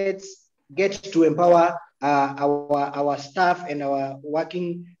 Let's get to empower our staff and our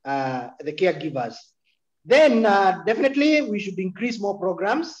working, the caregivers. Then definitely we should increase more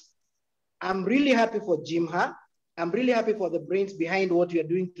programs. I'm really happy for GYMHA. I'm really happy for the brains behind what we are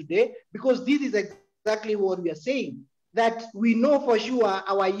doing today, because this is exactly what we are saying, that we know for sure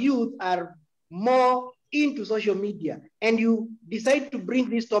our youth are more into social media, and you decide to bring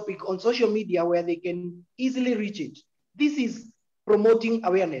this topic on social media where they can easily reach it. This is promoting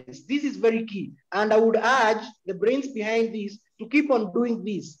awareness. This is very key. And I would urge the brains behind this to keep on doing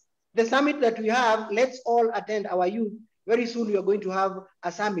this. The summit that we have, let's all attend, our youth. Very soon we are going to have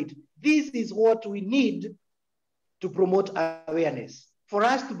a summit. This is what we need to promote awareness. For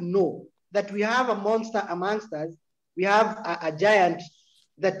us to know that we have a monster amongst us, we have a giant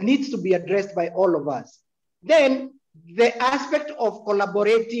that needs to be addressed by all of us. Then the aspect of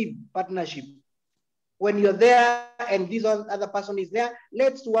collaborative partnership. When you're there and this other person is there,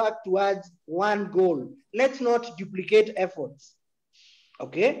 let's work towards one goal. Let's not duplicate efforts,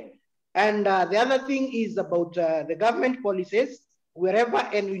 okay? And the other thing is about the government policies, wherever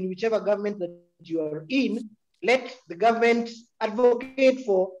and in whichever government that you are in, let the government advocate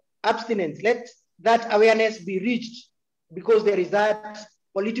for abstinence. Let that awareness be reached, because there is that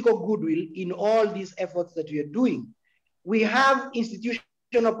political goodwill in all these efforts that we are doing. We have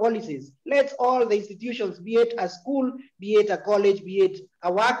institutional policies. Let all the institutions, be it a school, be it a college, be it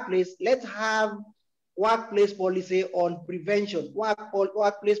a workplace, let's have workplace policy on prevention,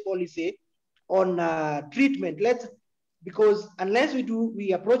 workplace policy on treatment. Because unless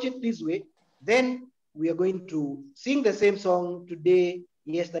we approach it this way, then we are going to sing the same song today,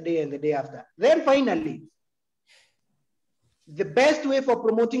 yesterday, and the day after. Then finally, the best way for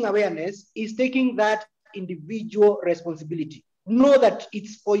promoting awareness is taking that individual responsibility. Know that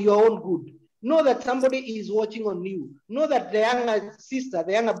it's for your own good. Know that somebody is watching on you. Know that the younger sister,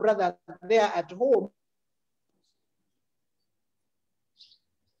 the younger brother there at home.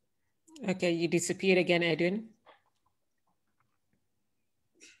 Okay, you disappeared again, Edwin.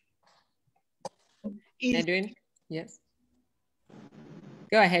 Edwin, yes.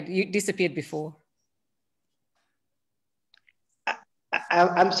 Go ahead, you disappeared before.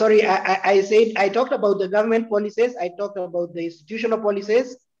 I'm sorry, I said, I talked about the government policies, I talked about the institutional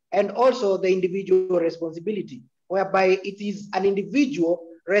policies, and also the individual responsibility, whereby it is an individual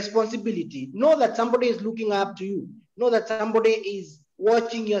responsibility. Know that somebody is looking up to you. Know that somebody is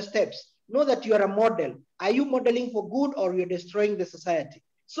watching your steps. Know that you are a model. Are you modeling for good, or you're destroying the society?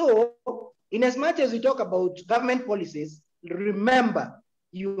 So, in as much as we talk about government policies, remember,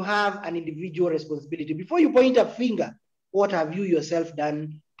 you have an individual responsibility. Before you point a finger, what have you yourself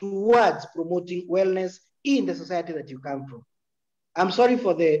done towards promoting wellness in the society that you come from? I'm sorry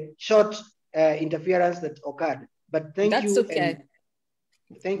for the short interference that occurred, but thank you. That's okay.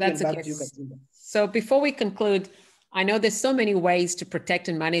 Thank you, and back to you, Katinda. So before we conclude, I know there's so many ways to protect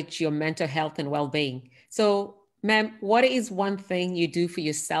and manage your mental health and well-being. So, ma'am, what is one thing you do for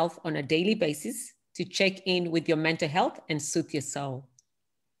yourself on a daily basis to check in with your mental health and soothe your soul?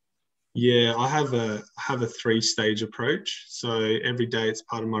 Yeah, I have a 3-stage approach. So every day it's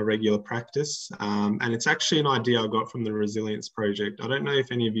part of my regular practice. And it's actually an idea I got from the Resilience Project. I don't know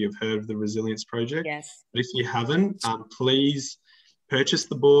if any of you have heard of the Resilience Project. Yes. But if you haven't, please purchase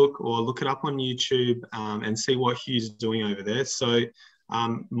the book or look it up on YouTube and see what Hugh's doing over there. So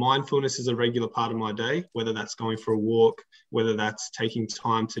mindfulness is a regular part of my day, whether that's going for a walk, whether that's taking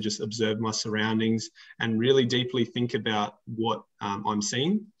time to just observe my surroundings and really deeply think about what I'm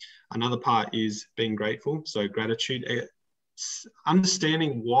seeing. Another part is being grateful. So gratitude,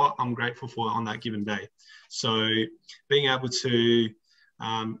 understanding what I'm grateful for on that given day. So being able to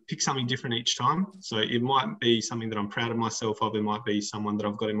pick something different each time. So it might be something that I'm proud of myself of. It might be someone that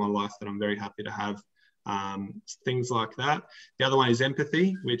I've got in my life that I'm very happy to have. Things like that. The other one is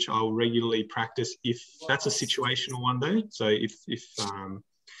empathy, which I'll regularly practice if that's a situational one though. So if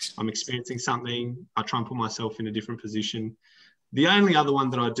I'm experiencing something, I try and put myself in a different position. The only other one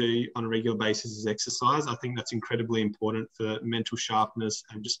that I do on a regular basis is exercise. I think that's incredibly important for mental sharpness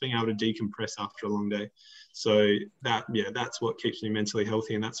and just being able to decompress after a long day. So that's what keeps me mentally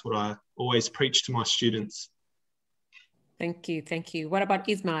healthy, and that's what I always preach to my students. Thank you, thank you. What about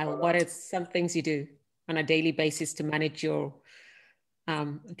Ismail? What are some things you do on a daily basis to manage your,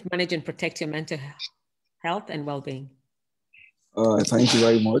 to manage and protect your mental health and well-being? Thank you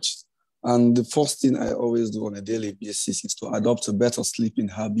very much. And the first thing I always do on a daily basis is to adopt a better sleeping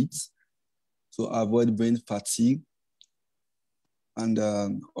habit to avoid brain fatigue. And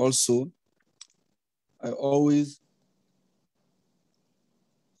also, I always...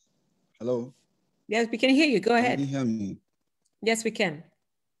 Hello? Yes, we can hear you. Go ahead. Can you hear me? Yes, we can.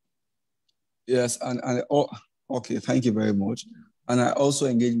 Yes, okay, thank you very much. And I also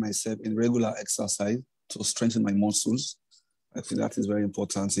engage myself in regular exercise to strengthen my muscles. I think that is very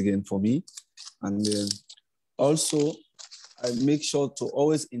important again for me. And then also, I make sure to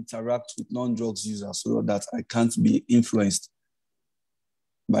always interact with non-drugs users so that I can't be influenced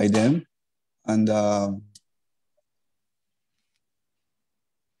by them. And I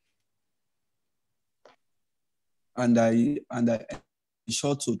be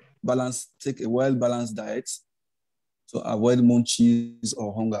sure to take a well-balanced diet to avoid munchies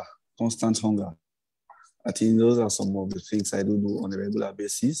or hunger, constant hunger. I think those are some of the things I do on a regular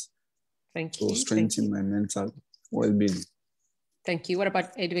basis. Thank to you. strengthen my mental well-being. Thank you. What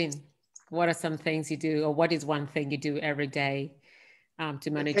about Edwin? What are some things you do, or what is one thing you do every day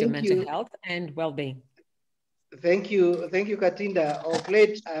to manage your mental health and well-being? Thank you, Katinda. Of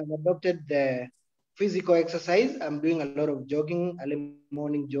late, I've adopted the physical exercise. I'm doing a lot of jogging, early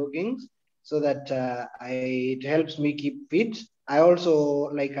morning joggings, so that it helps me keep fit. I also,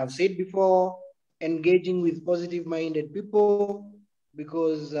 like I've said before, engaging with positive-minded people,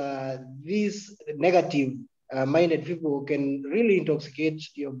 because these negative-minded people can really intoxicate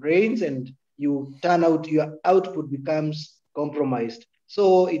your brains, and your output becomes compromised.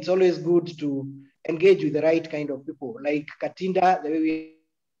 So it's always good to engage with the right kind of people, like Katinda, the way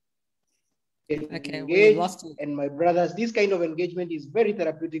we engage, and my brothers. This kind of engagement is very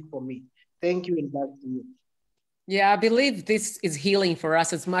therapeutic for me. Thank you, and back to you. Yeah, I believe this is healing for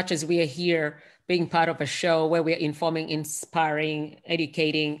us as much as we are here being part of a show where we're informing, inspiring,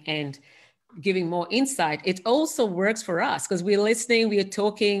 educating, and giving more insight. It also works for us because we're listening, we're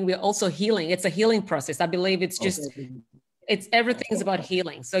talking, we're also healing. It's a healing process. I believe it's just, everything's about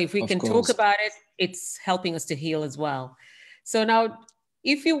healing. So if we can talk about it, it's helping us to heal as well. So now,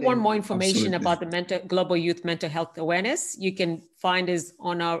 if you want more information about the Global Youth Mental Health Awareness, you can find us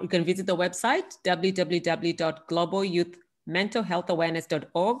you can visit the website,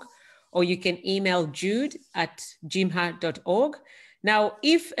 www.globalyouthmentalhealthawareness.org, or you can email jude@gymha.org. Now,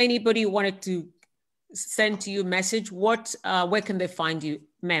 if anybody wanted to send to you a message, where can they find you,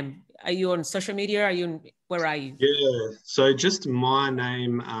 ma'am? Are you on social media? Where are you? Yeah, so just my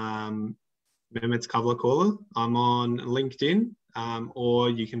name, Mehmet Kavlakoğlu. I'm on LinkedIn, or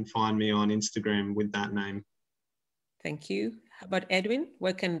you can find me on Instagram with that name. Thank you. How about Edwin?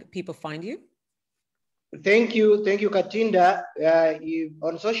 Where can people find you? Thank you, Katinda.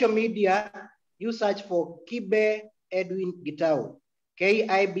 On social media, you search for Kibe Edwin Gitau, Kibe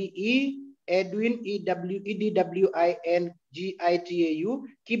Edwin EDWIN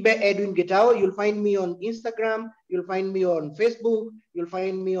Kibe Edwin Gitau. You'll find me on Instagram. You'll find me on Facebook. You'll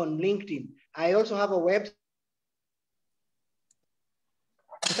find me on LinkedIn. I also have a website.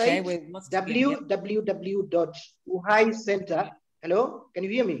 www.Uhai Center. Hello, can you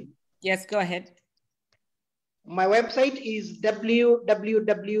hear me? Yes, go ahead. My website is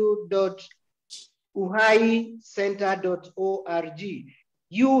www.uhaicenter.org.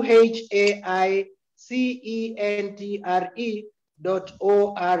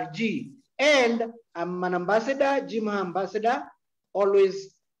 UHAICENTRE.org. And I'm an ambassador, GYMHA ambassador.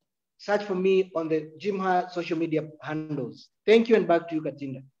 Always search for me on the GYMHA social media handles. Thank you, and back to you,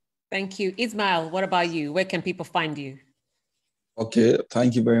 Katinda. Thank you. Ismail, what about you? Where can people find you? Okay,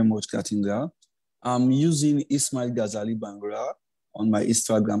 thank you very much, Katinda. I'm using Ismail Ghazali Bangura on my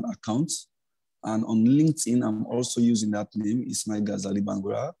Instagram account. And on LinkedIn, I'm also using that name, Ismail Ghazali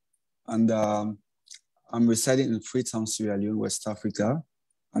Bangura. And I'm residing in Freetown, Sierra Leone, West Africa,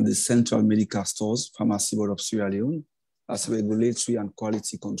 and the Central Medical Stores Pharmacy Board of Sierra Leone as a regulatory and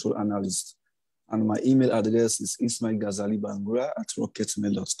quality control analyst. And my email address is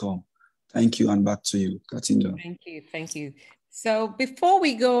ismailghazalibangura@rocketmail.com. Thank you, and back to you, Katinda. Thank you, thank you. So before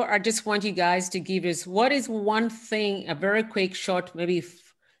we go, I just want you guys to give us, what is one thing, a very quick, short, maybe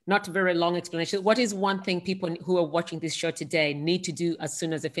not very long explanation. What is one thing people who are watching this show today need to do as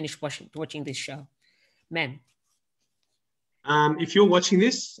soon as they finish watching this show? Men. If you're watching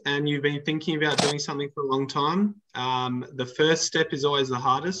this and you've been thinking about doing something for a long time, the first step is always the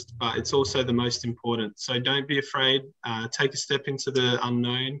hardest, but it's also the most important. So don't be afraid, take a step into the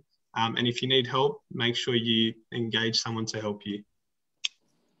unknown. And if you need help, make sure you engage someone to help you.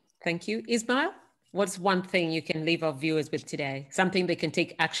 Thank you. Ismail, what's one thing you can leave our viewers with today? Something they can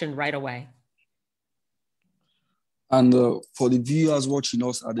take action right away. And for the viewers watching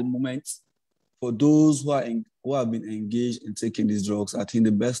us at the moment, for those who have been engaged in taking these drugs, I think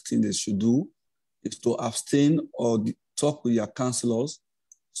the best thing they should do is to abstain or talk with their counselors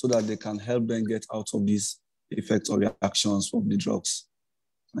so that they can help them get out of these effects or reactions from the drugs.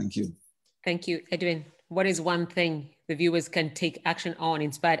 Thank you. Thank you. Edwin, what is one thing the viewers can take action on,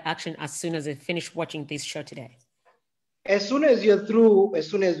 inspired action, as soon as they finish watching this show today? As soon as we are through,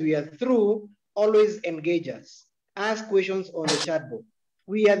 always engage us. Ask questions on the chat box.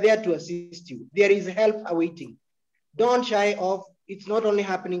 We are there to assist you. There is help awaiting. Don't shy off. It's not only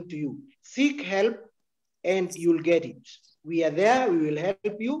happening to you. Seek help and you'll get it. We are there. We will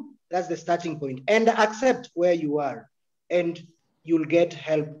help you. That's the starting point. And accept where you are. And you'll get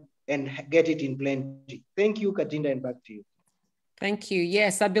help and get it in plenty. Thank you, Katinda, and back to you. Thank you.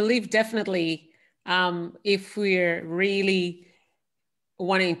 Yes, I believe definitely if we're really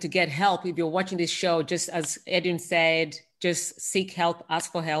wanting to get help, if you're watching this show, just as Edwin said, just seek help,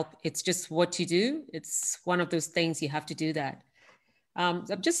 ask for help. It's just what you do. It's one of those things you have to do that. I'm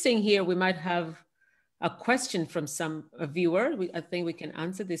just saying here, we might have a question from a viewer. I think we can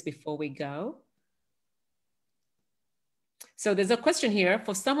answer this before we go. So there's a question here.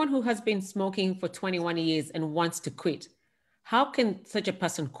 For someone who has been smoking for 21 years and wants to quit, how can such a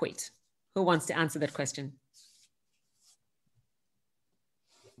person quit? Who wants to answer that question?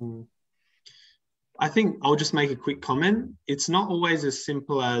 I think I'll just make a quick comment. It's not always as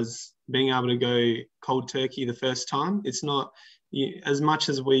simple as being able to go cold turkey the first time. It's not, as much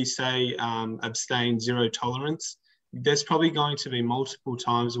as we say abstain, zero tolerance, there's probably going to be multiple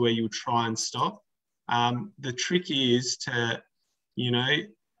times where you'll try and stop. The trick is to,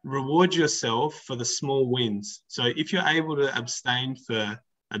 reward yourself for the small wins. So if you're able to abstain for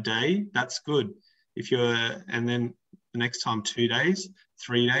a day, that's good. And then the next time 2 days,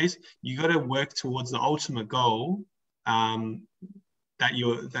 3 days, you got to work towards the ultimate goal that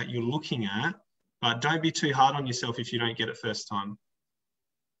you're looking at, but don't be too hard on yourself if you don't get it first time.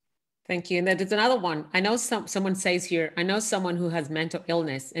 Thank you. And there's another one. I know someone says here, I know someone who has mental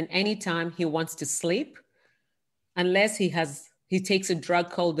illness, and anytime he wants to sleep, unless he takes a drug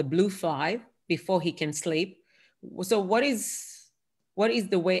called the Blue 5 before he can sleep. So what is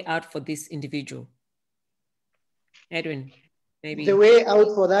the way out for this individual? Edwin, maybe. The way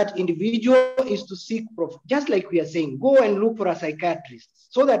out for that individual is to seek, just like we are saying, go and look for a psychiatrist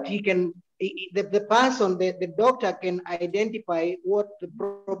so that he can, the doctor can identify what the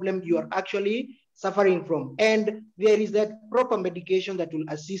problem you are actually suffering from. And there is that proper medication that will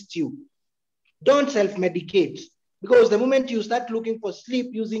assist you. Don't self-medicate, because the moment you start looking for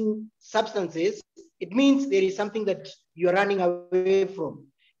sleep using substances, it means there is something that you're running away from.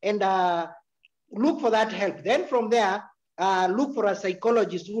 And look for that help. Then from there, look for a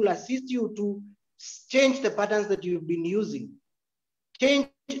psychologist who will assist you to change the patterns that you've been using.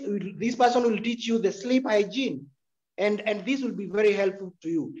 This person will teach you the sleep hygiene, and this will be very helpful to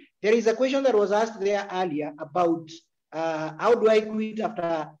you. There is a question that was asked there earlier about how do I quit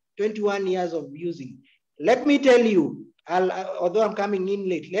after 21 years of using? Let me tell you, although I'm coming in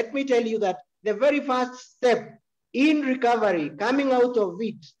late, let me tell you that the very first step in recovery, coming out of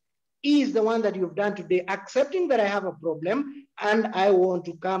it, is the one that you've done today, accepting that I have a problem and I want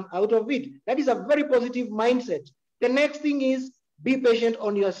to come out of it. That is a very positive mindset. The next thing is be patient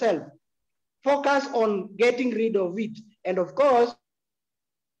on yourself. Focus on getting rid of it. And of course,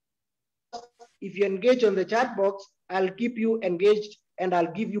 if you engage on the chat box, I'll keep you engaged and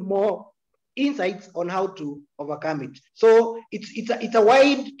I'll give you more insights on how to overcome it. So it's a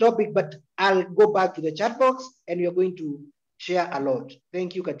wide topic, but I'll go back to the chat box and we're going to share a lot.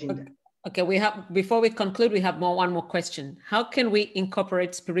 Thank you, Katinda. Okay, before we conclude, we have one more question. How can we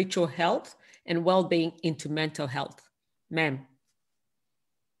incorporate spiritual health and well-being into mental health? Ma'am.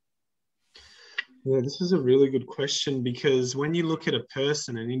 Yeah, this is a really good question, because when you look at a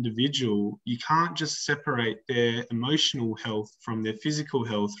person, an individual, you can't just separate their emotional health from their physical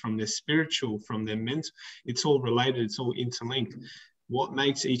health, from their spiritual, from their mental. It's all related, it's all interlinked. What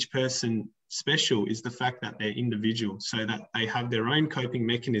makes each person special is the fact that they're individual, so that they have their own coping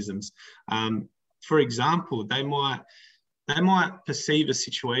mechanisms. For example, they might perceive a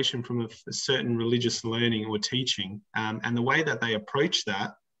situation from a certain religious learning or teaching, and the way that they approach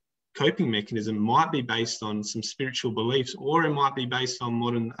that coping mechanism might be based on some spiritual beliefs, or it might be based on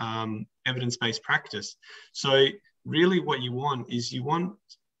modern evidence-based practice. So really what you want is,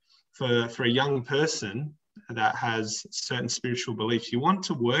 for a young person that has certain spiritual beliefs, you want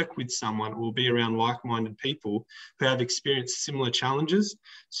to work with someone or be around like-minded people who have experienced similar challenges.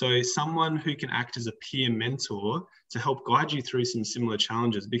 So someone who can act as a peer mentor to help guide you through some similar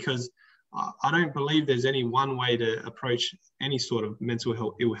challenges, because I don't believe there's any one way to approach any sort of mental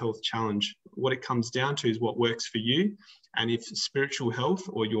health, ill health challenge. What it comes down to is what works for you. And if spiritual health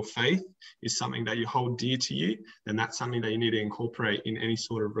or your faith is something that you hold dear to you, then that's something that you need to incorporate in any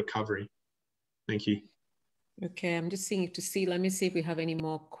sort of recovery. Thank you. Okay, I'm just seeing let me see if we have any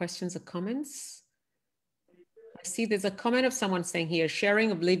more questions or comments. I see there's a comment of someone saying here,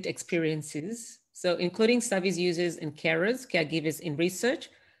 sharing of lived experiences. So including service users and carers, caregivers in research.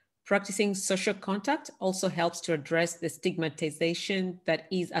 Practicing social contact also helps to address the stigmatization that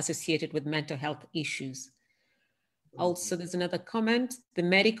is associated with mental health issues. Also, there's another comment. The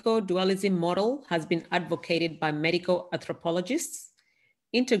medical dualism model has been advocated by medical anthropologists,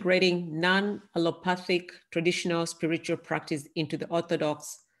 integrating non-allopathic traditional spiritual practice into the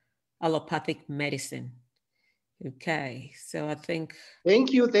orthodox allopathic medicine. Okay, so I think.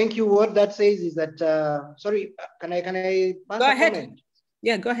 Thank you. What that says is that, sorry, can I pass Go a ahead. comment?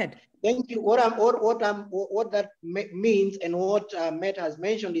 Yeah, go ahead. Thank you. What that means and what Matt has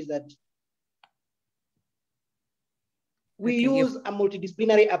mentioned is that we use a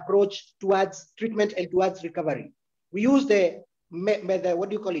multidisciplinary approach towards treatment and towards recovery. We use the what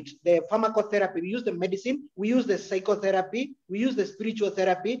do you call it? The pharmacotherapy. We use the medicine. We use the psychotherapy. We use the spiritual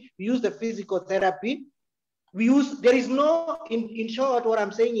therapy. We use the physical therapy. There is no, in short, what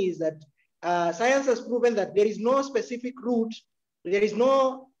I'm saying is that science has proven that there is no specific route. There is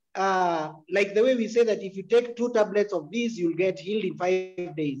no, like the way we say that if you take 2 tablets of this, you'll get healed in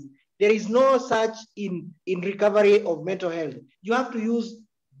 5 days. There is no such in recovery of mental health. You have to use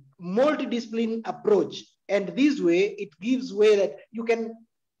multidiscipline approach. And this way, it gives way that you can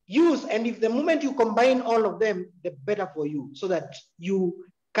use, and if the moment you combine all of them, the better for you, so that you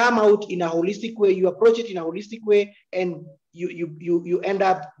come out in a holistic way, you approach it in a holistic way, and you end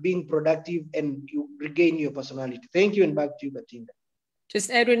up being productive and you regain your personality. Thank you, and back to you, KATINDA.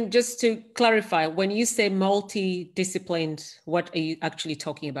 Just Edwin, just to clarify, when you say multidisciplined, what are you actually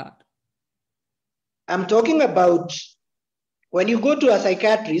talking about? I'm talking about when you go to a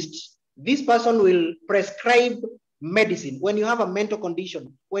psychiatrist, this person will prescribe medicine. When you have a mental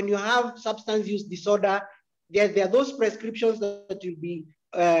condition, when you have substance use disorder, there are those prescriptions that will be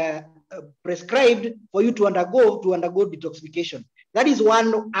prescribed for you to undergo detoxification. That is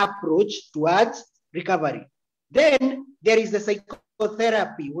one approach towards recovery. Then there is the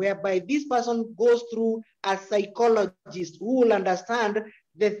psychotherapy, whereby this person goes through a psychologist who will understand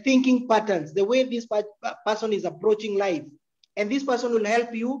the thinking patterns, the way this person is approaching life. And this person will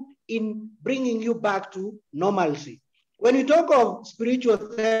help you in bringing you back to normalcy. When we talk of spiritual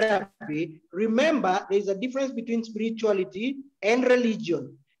therapy, remember there's a difference between spirituality and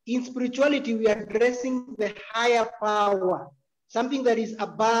religion. In spirituality, we are addressing the higher power, something that is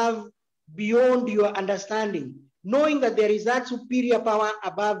above, beyond your understanding. Knowing that there is that superior power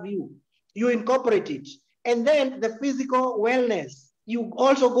above you, you incorporate it. And then the physical wellness, you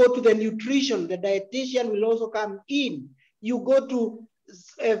also go to the nutrition, the dietitian will also come in. You go to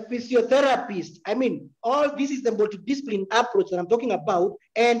a physiotherapist. I mean, all this is the multidiscipline approach that I'm talking about,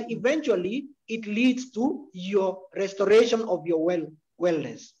 and eventually it leads to your restoration of your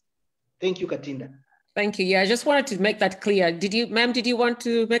wellness. Thank you, KATINDA. Thank you. Yeah, I just wanted to make that clear. Ma'am, did you want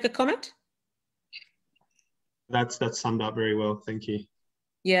to make a comment? That's summed up very well. Thank you.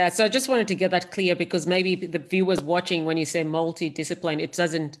 Yeah, so I just wanted to get that clear, because maybe the viewers watching, when you say multidiscipline,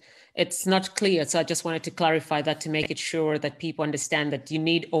 it's not clear. So I just wanted to clarify that to make it sure that people understand that you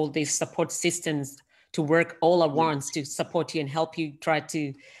need all these support systems to work all at once to support you and help you try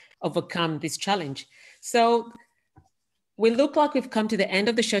to overcome this challenge. So we look like we've come to the end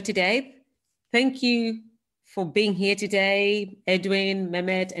of the show today. Thank you for being here today, Edwin,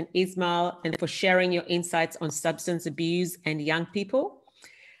 Mehmet, and Ismail, and for sharing your insights on substance abuse and young people.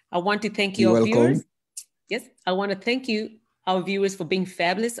 I want to thank you, our viewers. Yes, I want to thank you, our viewers, for being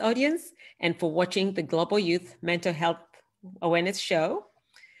fabulous audience and for watching the Global Youth Mental Health Awareness Show.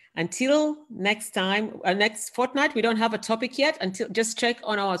 Until next time, next fortnight, we don't have a topic yet. Just check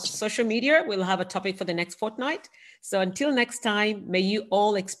on our social media. We'll have a topic for the next fortnight. So until next time, may you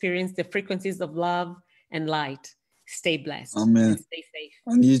all experience the frequencies of love and light. Stay blessed. Amen. And stay safe.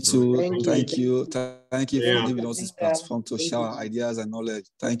 And you too. Thank you. Thank you for giving us this platform to share ideas and knowledge.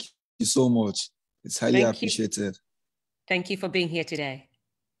 Thank you so much. It's highly appreciated. Thank you for being here today.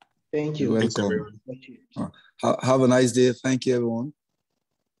 Thank you. You're welcome. Have a nice day. Thank you, everyone.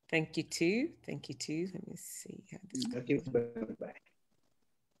 Thank you too. Thank you too. Let me see. Okay, bye-bye.